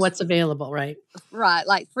 cutting for instance, what's available, right? Right.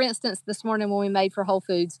 Like, for instance, this morning when we made for Whole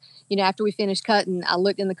Foods, after we finished cutting, I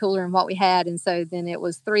looked in the cooler and what we had. And so then it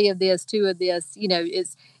was 3 of this, 2 of this,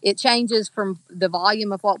 it changes from the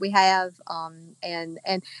volume of what we have, and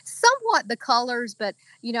somewhat the colors, but,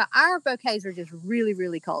 our bouquets are just really,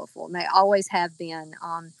 really colorful, and they always have been,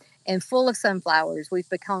 and full of sunflowers. We've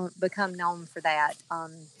become known for that.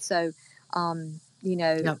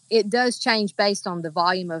 Yep. It does change based on the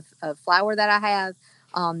volume of flower that I have.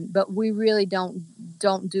 But we really don't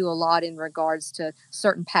do a lot in regards to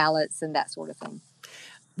certain palettes and that sort of thing.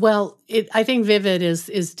 Well, I think Vivid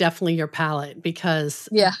is definitely your palette because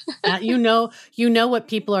you know what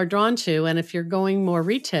people are drawn to, and if you're going more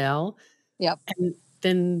retail, and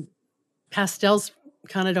then pastels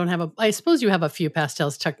kind of don't have I suppose you have a few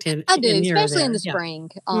pastels tucked in. I do, in especially in the spring.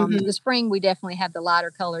 The spring we definitely have the lighter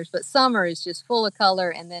colors, but summer is just full of color.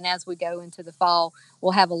 And then as we go into the fall,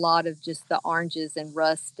 we'll have a lot of just the oranges and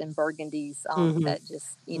rust and burgundies that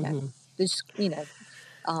just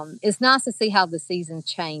it's nice to see how the seasons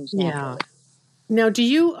change naturally. Now,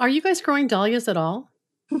 are you guys growing dahlias at all?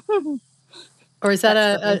 Or is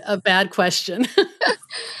that a bad question?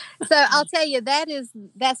 So I'll tell you,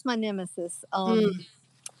 that's my nemesis.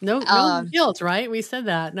 No guilt, right? We said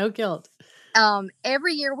that. No guilt.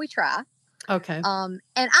 Every year we try. Okay. And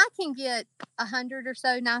I can get 100 or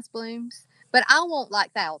so nice blooms, but I want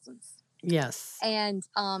like thousands. Yes. And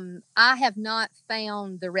I have not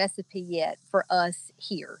found the recipe yet for us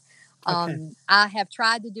here. Okay. I have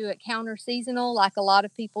tried to do it counter seasonal like a lot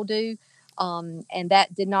of people do. And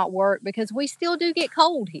that did not work because we still do get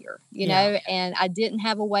cold here, know, and I didn't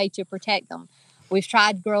have a way to protect them. We've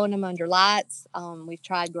tried growing them under lights. We've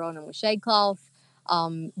tried growing them with shade cloth.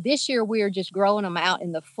 This year we are just growing them out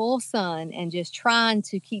in the full sun and just trying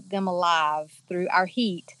to keep them alive through our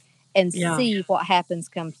heat and see what happens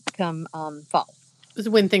come fall.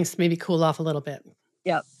 When things maybe cool off a little bit.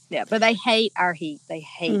 Yep. Yeah. But they hate our heat. They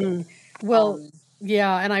hate it. Well,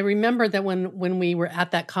 yeah. And I remember that when we were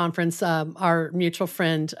at that conference, our mutual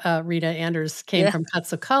friend, Rita Anders, came from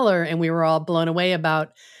Cuts of Color, and we were all blown away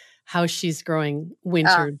about how she's growing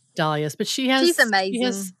winter dahlias. But she's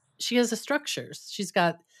amazing. She has a structure. She's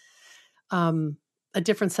got a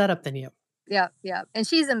different setup than you. Yeah. Yeah. And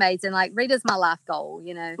she's amazing. Like, Rita's my life goal,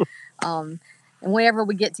 and whenever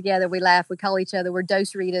we get together, we laugh, we call each other, we're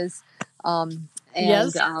Dose Ritas.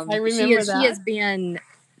 Yes, I remember that. She has been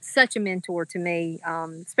such a mentor to me,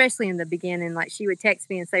 especially in the beginning. Like, she would text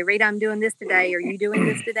me and say, Rita, I'm doing this today. Are you doing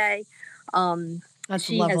this today? That's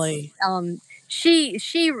lovely.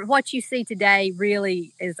 She what you see today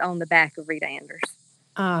really is on the back of Rita Anders.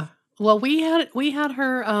 Well, we had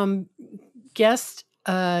her guest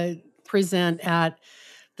present at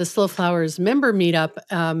the Slow Flowers member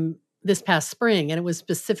meetup this past spring, and it was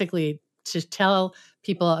specifically to tell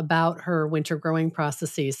people about her winter growing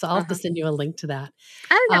processes. So I'll have to send you a link to that.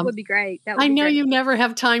 Oh, that would be great. I know you never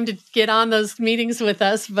have time to get on those meetings with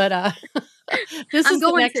us, but I'm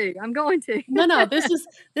going to. No,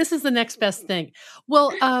 this is the next best thing.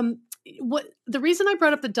 Well, what the reason I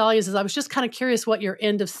brought up the dahlias is I was just kind of curious what your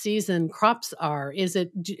end of season crops are. Is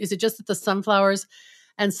it just that the sunflowers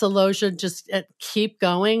and celosia just keep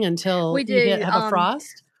going until you have a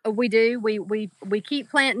frost? We do. We keep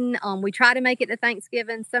planting. We try to make it to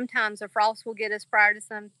Thanksgiving. Sometimes a frost will get us prior to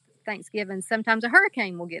Thanksgiving. Sometimes a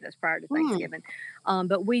hurricane will get us prior to Thanksgiving.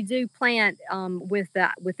 But we do plant with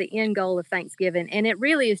the end goal of Thanksgiving, and it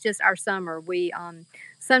really is just our summer. We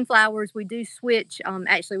sunflowers. We do switch.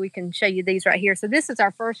 Actually, we can show you these right here. So this is our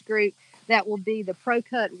first group. That will be the Pro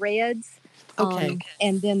Cut Reds. Okay.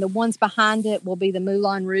 And then the ones behind it will be the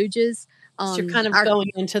Moulin Rouges. So you're kind of going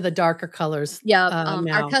into the darker colors. Yeah,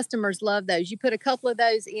 our customers love those. You put a couple of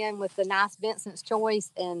those in with the nice Vincent's Choice,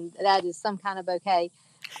 and that is some kind of bouquet.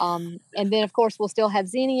 And then, of course, we'll still have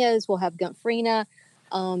zinnias. We'll have Gomphrena.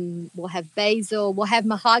 We'll have basil. We'll have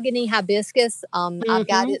mahogany hibiscus. I've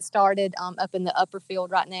got it started up in the upper field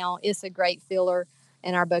right now. It's a great filler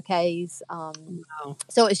in our bouquets.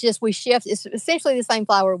 So it's just we shift. It's essentially the same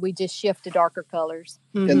flower. We just shift to darker colors.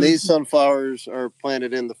 And these sunflowers are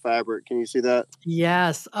planted in the fabric. Can you see that?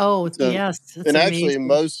 Yes. Oh, yes. That's and amazing.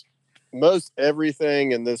 Actually, most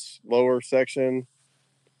everything in this lower section,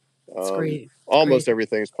 almost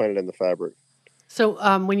everything is planted in the fabric.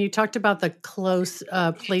 So when you talked about the close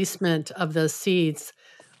placement of the seeds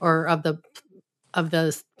or of the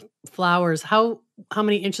flowers, how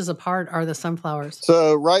many inches apart are the sunflowers?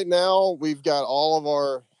 So right now we've got all of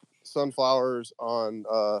our sunflowers on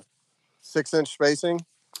 6-inch spacing.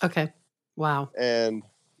 Okay. Wow. And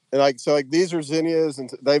like these are zinnias,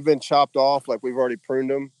 and they've been chopped off. Like we've already pruned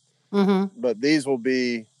them, but these will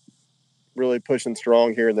be really pushing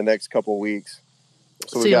strong here in the next couple of weeks.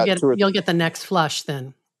 So you'll get the next flush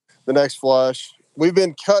then. The next flush. We've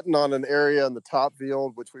been cutting on an area in the top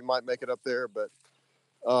field, which we might make it up there, but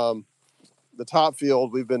the top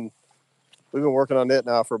field we've been working on it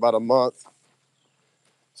now for about a month.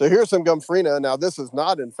 So here's some Gomphrena. Now this is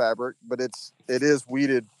not in fabric, but it is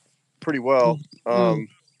weeded pretty well.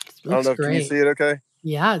 I don't know. Can you see it okay?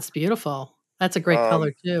 Yeah, it's beautiful. That's a great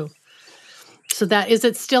color too. So is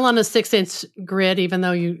it still on a 6-inch grid, even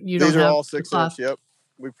though you don't have... These are all 6-inch, yep.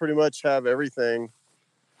 We pretty much have everything.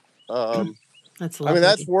 That's lovely. I mean,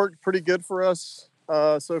 that's worked pretty good for us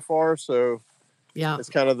so far. So yeah, it's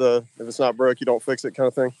kind of if it's not broke, you don't fix it kind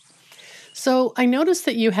of thing. So I noticed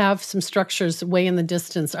that you have some structures way in the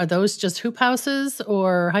distance. Are those just hoop houses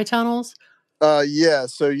or high tunnels? Yeah.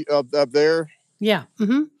 So up there. Yeah.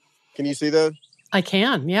 Mm-hmm. Can you see those? I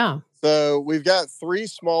can. Yeah. So we've got 3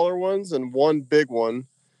 smaller ones and 1 big one.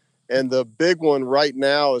 And the big one right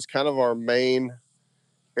now is kind of our main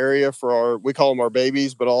area for we call them our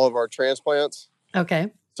babies, but all of our transplants.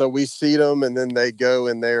 Okay. So we seed them and then they go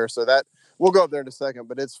in there. So that we'll go up there in a second,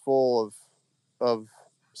 but it's full of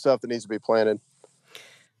stuff that needs to be planted.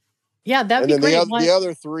 Yeah, that'd be great. The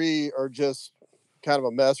other 3 are just kind of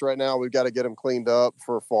a mess right now. We've got to get them cleaned up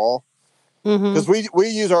for fall. Because we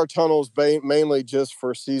use our tunnels mainly just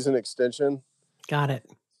for season extension. Got it.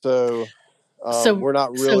 So we're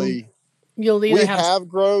not really... We have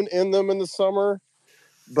grown in them in the summer,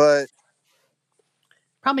 but...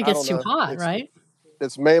 Probably gets too hot, right?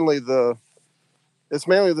 It's mainly the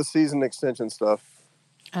season extension stuff.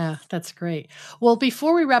 That's great. Well,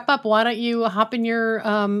 before we wrap up, why don't you hop in your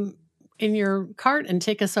cart and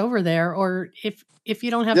take us over there? Or if you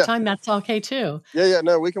don't have time, that's okay too. Yeah.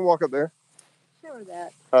 No, we can walk up there. Sure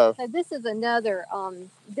that. So this is another,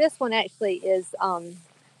 this one actually is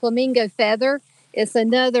flamingo feather. It's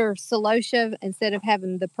another celosia. Instead of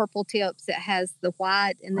having the purple tips, it has the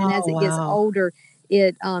white. And then as it gets older,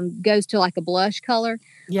 it goes to like a blush color.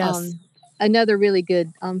 Yes. Another really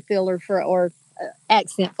good filler or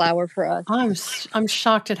accent flower for us. I'm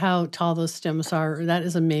shocked at how tall those stems are. That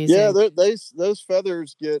is amazing. Yeah, those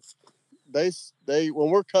feathers get they when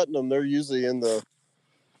we're cutting them, they're usually in the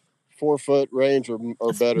 4-foot range or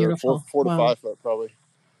better. Beautiful. 4 to 5 foot probably.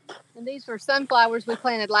 And these were sunflowers we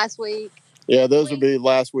planted last week. Yeah, those would be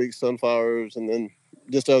last week's sunflowers, and then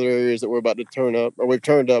just other areas that we're about to turn up, or we've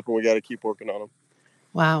turned up, and we got to keep working on them.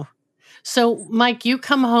 Wow. So, Mike, you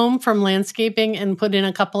come home from landscaping and put in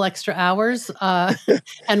a couple extra hours,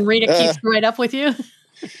 and Rita keeps right up with you?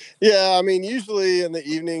 Yeah, I mean, usually in the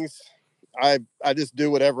evenings, I just do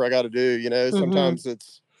whatever I got to do. Sometimes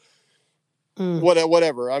it's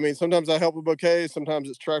whatever. I mean, sometimes I help with bouquets. Sometimes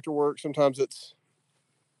it's tractor work. Sometimes it's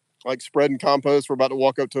like spreading compost. We're about to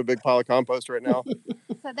walk up to a big pile of compost right now.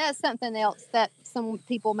 So that's something else that some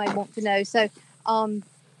people may want to know. So,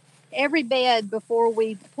 every bed before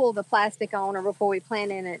we pull the plastic on or before we plant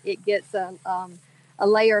in it, it gets a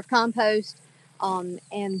layer of compost, and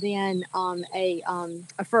then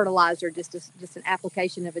a fertilizer, just an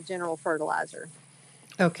application of a general fertilizer.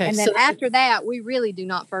 Okay. And then after that, we really do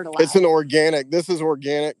not fertilize. It's an organic. This is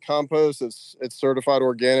organic compost. It's certified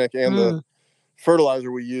organic, and the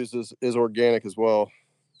fertilizer we use is organic as well.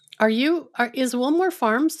 Is Wilmore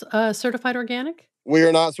Farms certified organic? We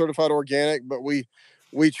are not certified organic, but we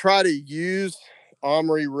try to use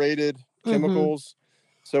OMRI rated chemicals.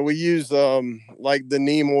 So we use like the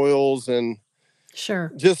neem oils and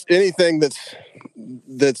just anything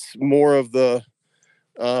that's more of the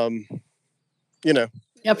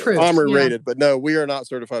approved, OMRI rated. But no, we are not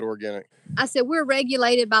certified organic. I said we're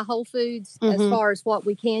regulated by Whole Foods as far as what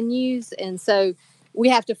we can use, and so we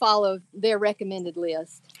have to follow their recommended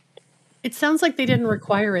list. It sounds like they didn't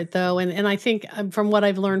require it, though. And I think from what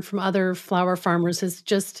I've learned from other flower farmers is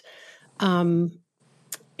just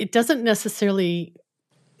it doesn't necessarily,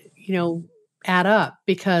 add up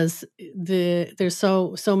because there's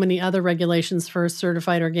so many other regulations for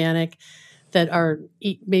certified organic that are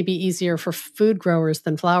maybe easier for food growers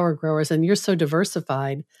than flower growers. And you're so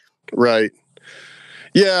diversified. Right.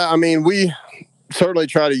 Yeah. I mean, we certainly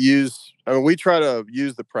try to use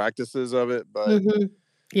the practices of it, but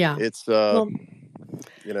yeah, it's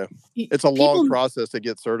it's a long process to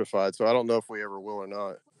get certified. So I don't know if we ever will or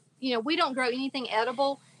not. We don't grow anything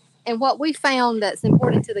edible. And what we found that's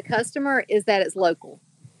important to the customer is that it's local.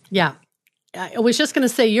 Yeah. I was just going to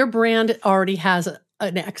say your brand already has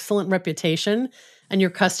an excellent reputation and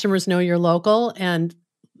your customers know you're local. And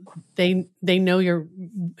they know you're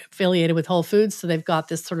affiliated with Whole Foods, so they've got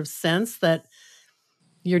this sort of sense that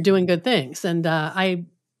you're doing good things. And I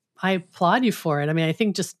applaud you for it. I mean, I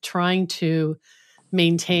think just trying to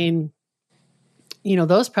maintain,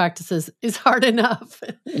 those practices is hard enough.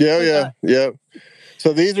 Yeah.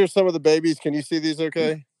 So these are some of the babies. Can you see these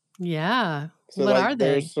okay? Yeah. So what are they?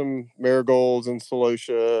 There's some marigolds and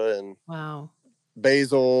celosia and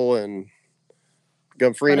basil and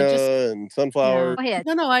gomphrena and sunflower. Yeah.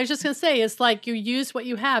 No, I was just going to say, it's like you use what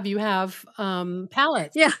you have. You have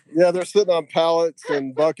pallets. Yeah, they're sitting on pallets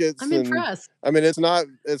and buckets. I'm impressed. I mean, it's not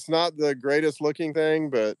the greatest looking thing,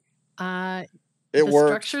 but it works. The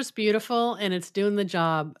structure's beautiful and it's doing the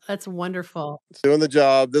job. That's wonderful. It's doing the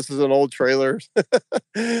job. This is an old trailer, but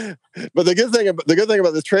the good thing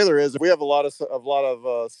about this trailer is if we have a lot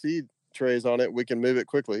of seed trays on it, we can move it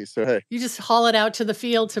quickly. So hey, you just haul it out to the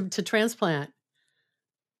field to transplant.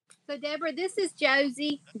 So Deborah, this is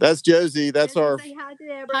Josie. That's Josie. That's our. Say hi to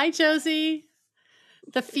Deborah. Hi, Josie.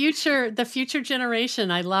 The future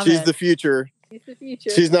generation. I love She's the future. She's the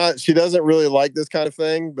future. She doesn't really like this kind of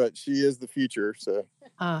thing, but she is the future. So.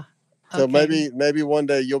 Okay. So maybe one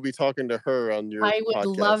day you'll be talking to her on your. I would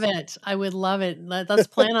love it. I would love it. Let's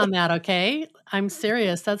plan on that. Okay. I'm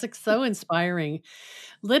serious. That's so inspiring.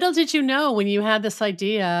 Little did you know when you had this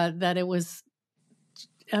idea that it was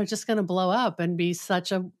just going to blow up and be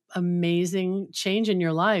such an amazing change in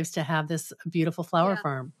your lives to have this beautiful flower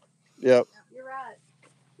farm. Yep. You're right.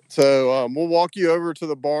 So we'll walk you over to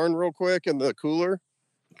the barn real quick and the cooler.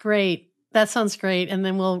 Great. That sounds great. And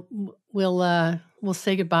then we'll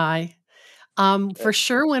say goodbye. For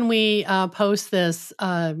sure, when we post this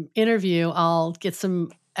interview, I'll get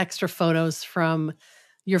some extra photos from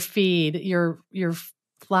your feed. Your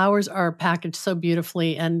flowers are packaged so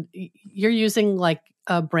beautifully, and you're using like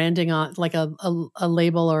a branding on, like a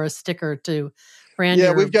label or a sticker to brand.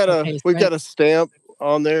 Yeah, we've got a stamp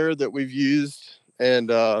on there that we've used, and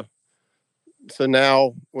so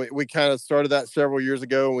now we kind of started that several years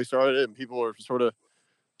ago, and we started it, and people are sort of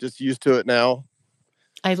just used to it now.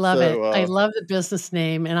 I love it. I love the business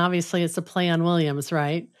name, and obviously it's a play on Williams,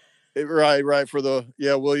 right? Right. For the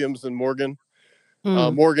Williams and Morgan.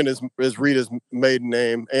 Morgan is Rita's maiden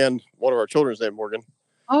name, and one of our children's name, Morgan.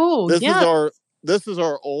 Oh, This is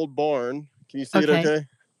our old barn. Can you see it? Okay.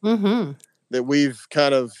 Mm-hmm. That we've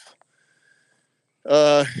kind of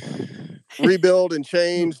rebuilt and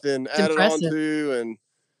changed and added on to, and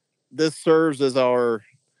this serves as our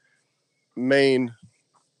main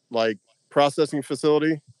processing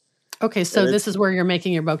facility. Okay, so this is where you're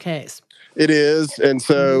making your bouquets. It is, and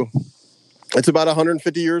so it's about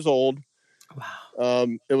 150 years old. Wow.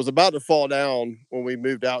 It was about to fall down when we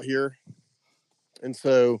moved out here, and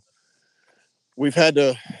so we've had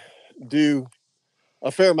to do a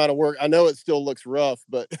fair amount of work. I know it still looks rough,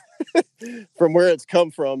 but from where it's come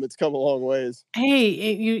from, it's come a long ways. Hey,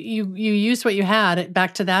 you used what you had.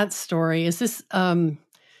 Back to that story. Is this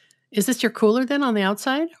your cooler then on the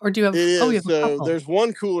outside, or do you have? It is. You have a couple. There's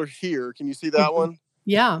one cooler here. Can you see that one?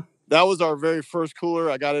 Yeah. That was our very first cooler.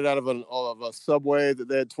 I got it out of a Subway that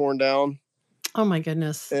they had torn down. Oh my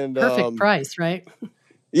goodness! And perfect price, right?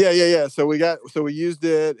 Yeah. So we used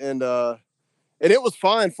it, and it was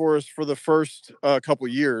fine for us for the first couple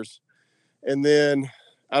years, and then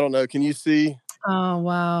I don't know. Can you see? Oh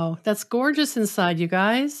wow, that's gorgeous inside, you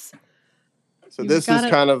guys. So this is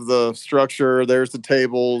kind of the structure. There's the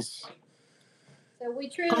tables. So we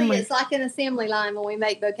truly, it's like an assembly line when we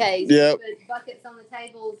make bouquets. Yep. We put buckets on the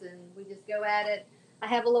tables and we just go at it. I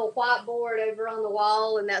have a little whiteboard over on the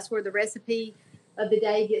wall, and that's where the recipe of the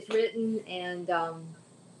day gets written. And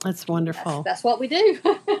that's wonderful. That's what we do.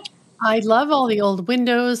 I love all the old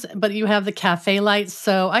windows, but you have the cafe lights,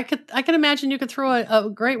 so I can imagine you could throw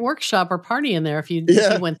a great workshop or party in there if you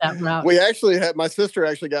went that route. We actually had, my sister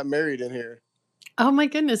actually got married in here. Oh my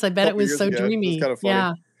goodness! I bet it was so dreamy. It was kind of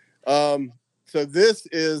funny. Yeah. So this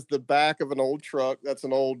is the back of an old truck. That's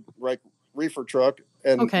an old reefer truck,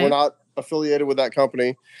 and we're not affiliated with that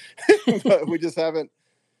company. But we just haven't.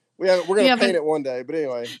 We're going to paint it one day. But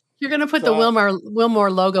anyway, you're going to put the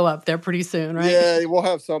Wilmore logo up there pretty soon, right? Yeah, we'll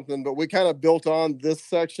have something. But we kind of built on this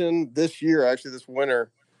section this year, actually this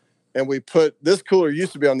winter, and we put this cooler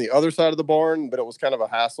used to be on the other side of the barn, but it was kind of a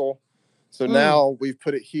hassle. So now we've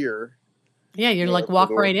put it here. Yeah, you're walk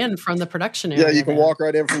right in from the production area. Yeah, you can walk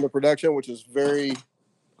right in from the production, which is very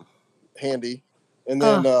handy. And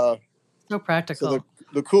then so practical. So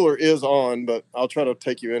the cooler is on, but I'll try to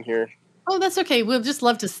take you in here. Oh, that's okay. We'll just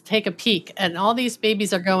love to take a peek. And all these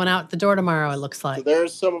babies are going out the door tomorrow, it looks like. So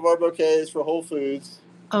there's some of our bouquets for Whole Foods.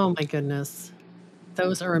 Oh my goodness.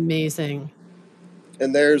 Those are amazing.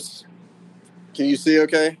 And can you see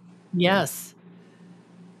okay? Yes.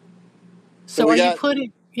 So So we are you got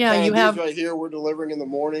putting? Yeah, kind you of these have. right here. We're delivering in the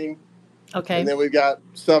morning, Okay. and then we've got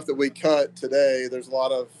stuff that we cut today. There's a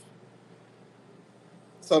lot of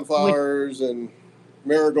sunflowers and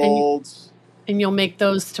marigolds. And you'll make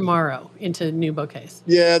those tomorrow into new bouquets.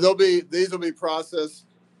 Yeah, these will be processed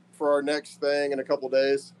for our next thing in a couple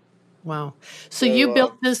days. Wow. So you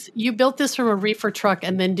built this from a reefer truck,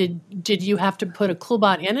 and then did you have to put a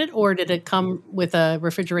CoolBot in it, or did it come with a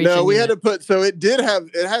refrigeration No, we unit? had to put, so it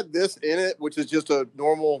had this in it, which is just a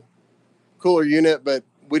normal cooler unit, but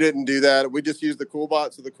we didn't do that. We just used the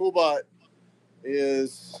CoolBot. So the CoolBot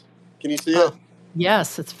is, can you see it?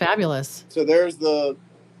 Yes, it's fabulous. So there's the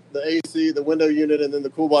AC, the window unit, and then the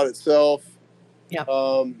CoolBot itself. Yeah.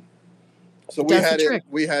 So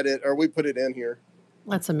we put it in here.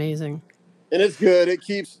 That's amazing. And it's good.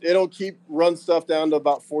 It'll run stuff down to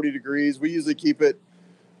about 40 degrees. We usually keep it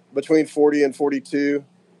between 40 and 42.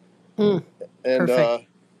 And perfect.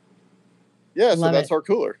 So that's our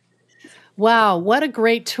cooler. Wow, what a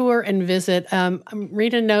great tour and visit.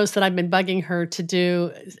 Rita knows that I've been bugging her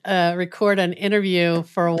to record an interview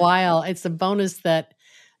for a while. It's a bonus that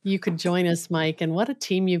you could join us, Mike, and what a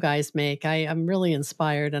team you guys make. I'm really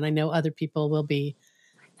inspired, and I know other people will be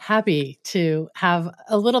happy to have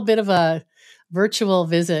a little bit of a virtual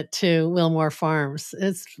visit to Wilmore Farms.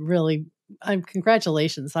 It's really,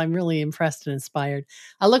 congratulations. I'm really impressed and inspired.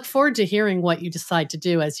 I look forward to hearing what you decide to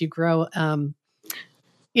do as you grow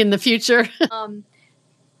in the future.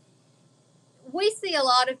 We see a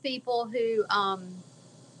lot of people who, I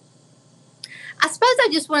suppose I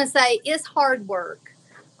just want to say it's hard work.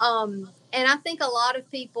 And I think a lot of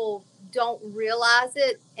people don't realize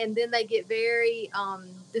it, and then they get very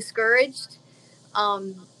discouraged.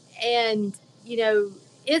 And,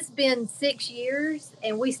 it's been 6 years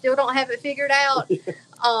and we still don't have it figured out.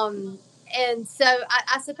 And so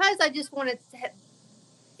I suppose I just wanted to,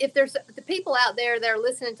 if there's the people out there that are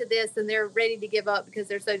listening to this and they're ready to give up because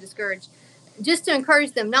they're so discouraged, just to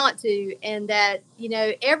encourage them not to, and that,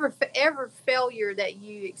 every failure that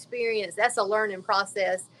you experience, that's a learning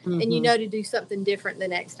process, and to do something different the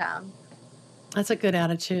next time. That's a good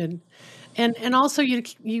attitude. And also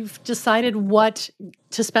you've decided what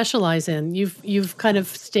to specialize in. You've kind of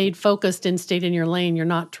stayed focused and stayed in your lane. You're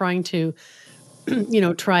not trying to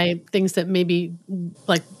try things that maybe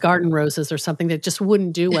like garden roses or something that just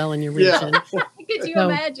wouldn't do well in your region. Could you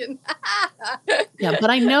imagine? Yeah, but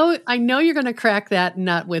I know you're going to crack that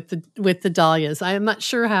nut with the dahlias. I am not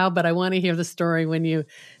sure how, but I want to hear the story when you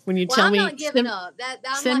tell me. I'm not giving up.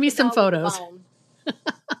 Send me some photos.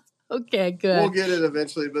 Okay, good. We'll get it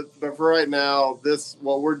eventually, but for right now,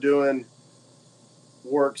 what we're doing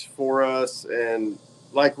works for us. And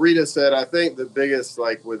like Rita said, I think the biggest,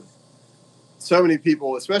 like with so many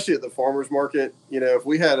people, especially at the farmers market, if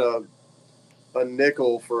we had a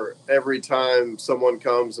nickel for every time someone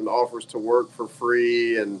comes and offers to work for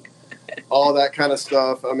free and all that kind of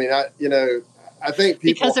stuff. I mean, I think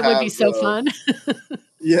people because it would be so fun.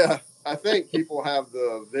 Yeah, I think people have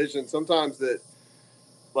the vision sometimes that,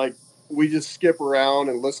 like, we just skip around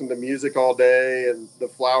and listen to music all day, and the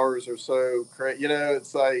flowers are so crazy.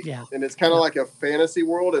 It's like, and it's kind of like a fantasy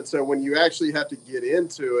world. And so when you actually have to get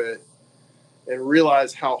into it and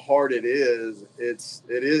realize how hard it is,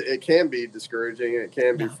 it can be discouraging. It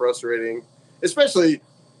can be frustrating, especially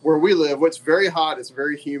where we live. It's very hot. It's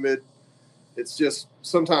very humid. It's just,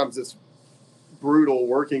 sometimes it's brutal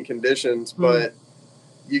working conditions, but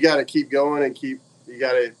you got to keep going and you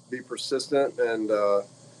got to be persistent and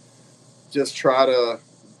just try to,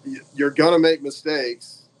 you're going to make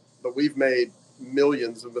mistakes, but we've made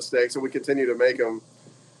millions of mistakes and we continue to make them.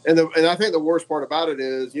 And I think the worst part about it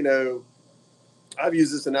is, I've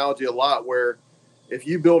used this analogy a lot where if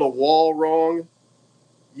you build a wall wrong,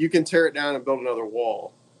 you can tear it down and build another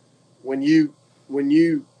wall. When you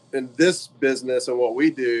in this business and what we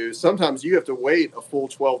do, sometimes you have to wait a full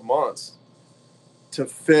 12 months to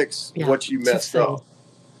fix what you messed up.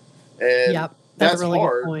 And that's really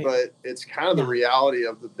hard, but it's kind of the reality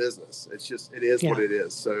of the business. It's just, it is what it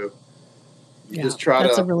is. So you just try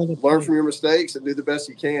to learn from your mistakes and do the best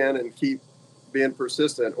you can and keep being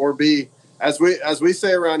persistent, or be, as we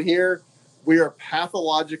say around here, we are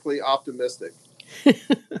pathologically optimistic.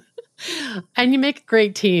 And you make a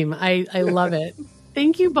great team. I love it.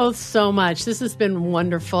 Thank you both so much. This has been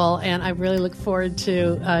wonderful, and I really look forward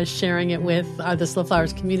to sharing it with the Slow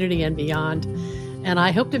Flowers community and beyond. And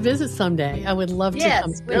I hope to visit someday. I would love to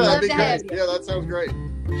come. We'd love to have you. Yeah, that sounds great.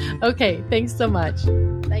 Okay, thanks so much.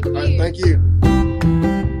 Thank you. All right, thank you.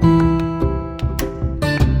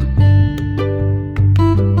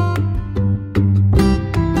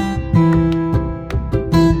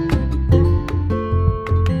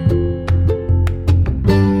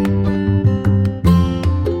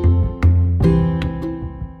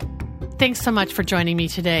 Thanks so much for joining me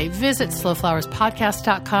today. Visit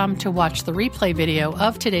slowflowerspodcast.com to watch the replay video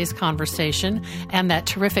of today's conversation and that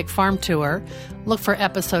terrific farm tour. Look for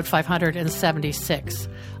episode 576.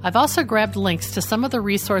 I've also grabbed links to some of the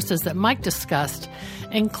resources that Mike discussed,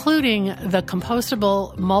 including the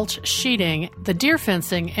compostable mulch sheeting, the deer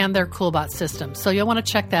fencing, and their CoolBot system. So you'll want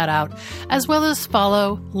to check that out, as well as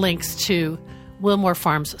follow links to Wilmore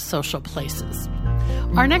Farms' social places.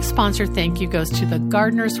 Our next sponsor thank you goes to the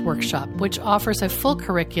Gardener's Workshop, which offers a full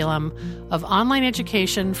curriculum of online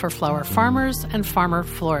education for flower farmers and farmer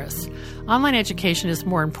florists. Online education is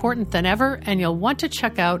more important than ever, and you'll want to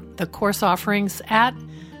check out the course offerings at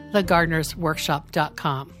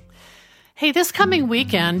thegardenersworkshop.com. Hey, this coming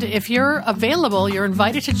weekend, if you're available, you're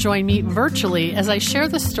invited to join me virtually as I share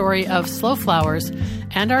the story of Slow Flowers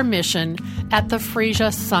and our mission at the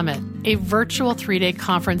Freesia Summit, a virtual 3-day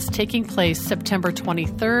conference taking place September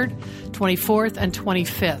 23rd, 24th, and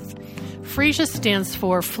 25th. Freesia stands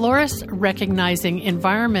for Florists Recognizing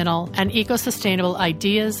Environmental and Eco-Sustainable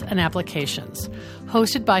Ideas and Applications.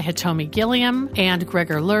 Hosted by Hitomi Gilliam and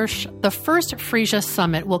Gregor Lurch, the first Freesia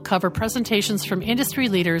Summit will cover presentations from industry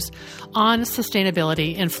leaders on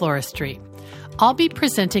sustainability in floristry. I'll be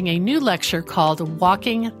presenting a new lecture called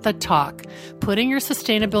Walking the Talk, Putting Your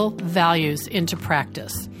Sustainable Values into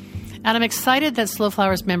Practice. And I'm excited that Slow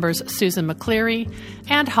Flowers members Susan McCleary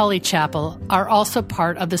and Holly Chappell are also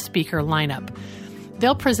part of the speaker lineup.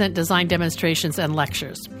 They'll present design demonstrations and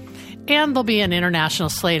lectures. And there'll be an international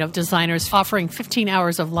slate of designers offering 15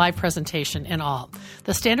 hours of live presentation in all.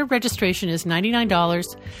 The standard registration is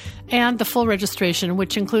 $99, and the full registration,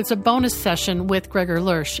 which includes a bonus session with Gregor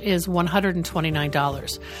Lurch, is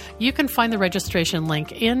 $129. You can find the registration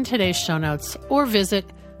link in today's show notes or visit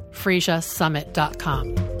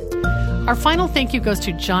FreesiaSummit.com. Our final thank you goes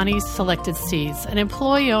to Johnny's Selected Seeds, an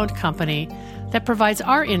employee-owned company that provides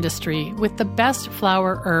our industry with the best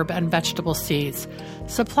flower, herb, and vegetable seeds,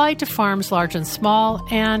 supplied to farms large and small,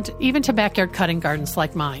 and even to backyard cutting gardens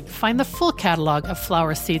like mine. Find the full catalog of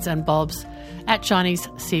flower seeds and bulbs at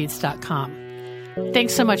johnnyseeds.com.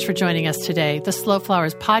 Thanks so much for joining us today. The Slow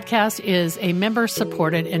Flowers podcast is a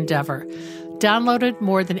member-supported endeavor, downloaded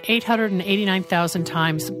more than 889,000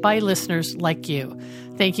 times by listeners like you.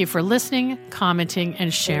 Thank you for listening, commenting,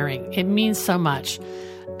 and sharing. It means so much.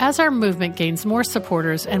 As our movement gains more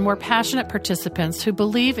supporters and more passionate participants who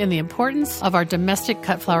believe in the importance of our domestic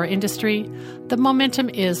cut flower industry, the momentum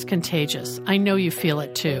is contagious. I know you feel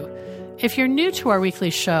it too. If you're new to our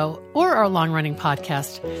weekly show or our long-running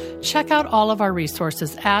podcast, check out all of our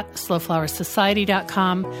resources at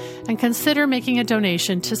slowflowersociety.com and consider making a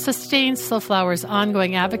donation to sustain Slow Flowers'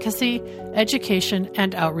 ongoing advocacy, education,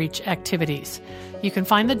 and outreach activities. You can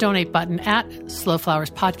find the donate button at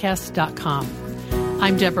slowflowerspodcast.com.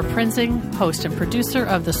 I'm Deborah Prinzing, host and producer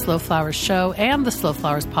of The Slow Flowers Show and The Slow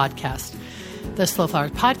Flowers Podcast. The Slow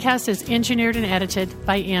Flowers Podcast is engineered and edited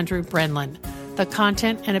by Andrew Brenlin. The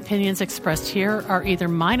content and opinions expressed here are either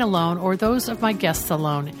mine alone or those of my guests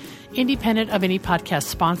alone, independent of any podcast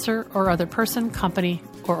sponsor or other person, company,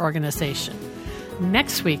 or organization.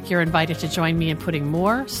 Next week, you're invited to join me in putting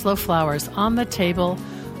more slow flowers on the table,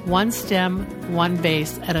 one stem, one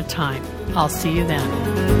vase at a time. I'll see you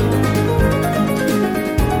then.